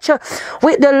very much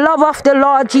with the love of the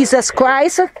Lord Jesus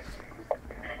Christ.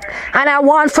 And I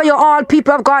want for you all,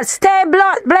 people of God, stay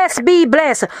blessed, be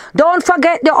blessed. Don't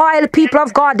forget the oil, people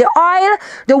of God. The oil,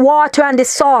 the water, and the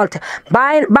salt.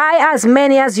 Buy as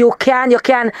many as you can. You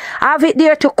can have it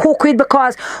there to cook with,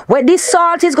 because when this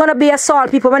salt is going to be a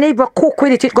salt, people, when you cook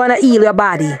with it, it's going to heal your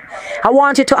body. I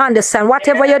want you to understand,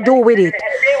 whatever you do with it,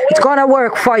 it's going to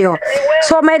work for you.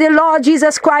 So may the Lord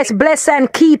Jesus Christ bless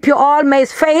and keep you all. May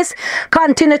his face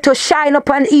continue to shine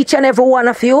upon each and every one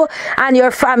of you and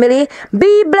your family.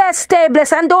 Be blessed, stay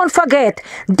blessed, and don't forget,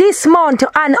 this month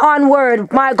and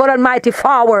onward, my God Almighty,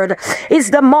 forward is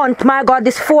the month, my God,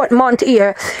 this 4th month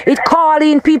here. It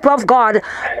calling, people of God,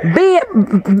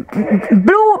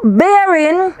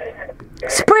 bearing,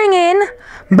 springing,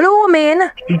 blooming,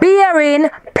 bearing,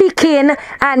 picking,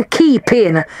 and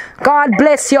keeping. God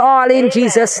bless you all in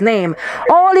Jesus' name.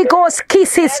 Holy Ghost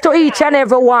kisses to each and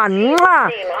every one.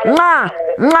 Mwah, mwah,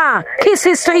 mwah.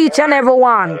 Kisses to each and every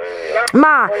one.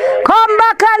 Mwah. Come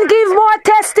back and give more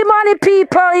testimony,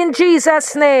 people, in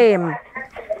Jesus' name.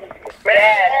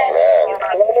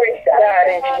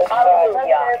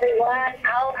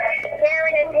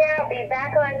 Be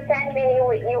back on 10 minutes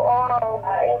with you all.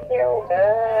 Thank you.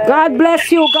 God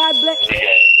bless you. God bless you.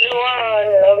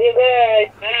 Love you guys.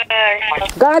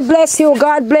 God bless you.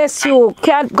 God bless you.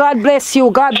 God bless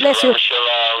you. God bless you.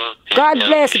 God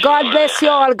bless. God bless you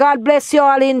all. God bless you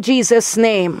all in Jesus'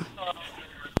 name.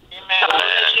 Amen.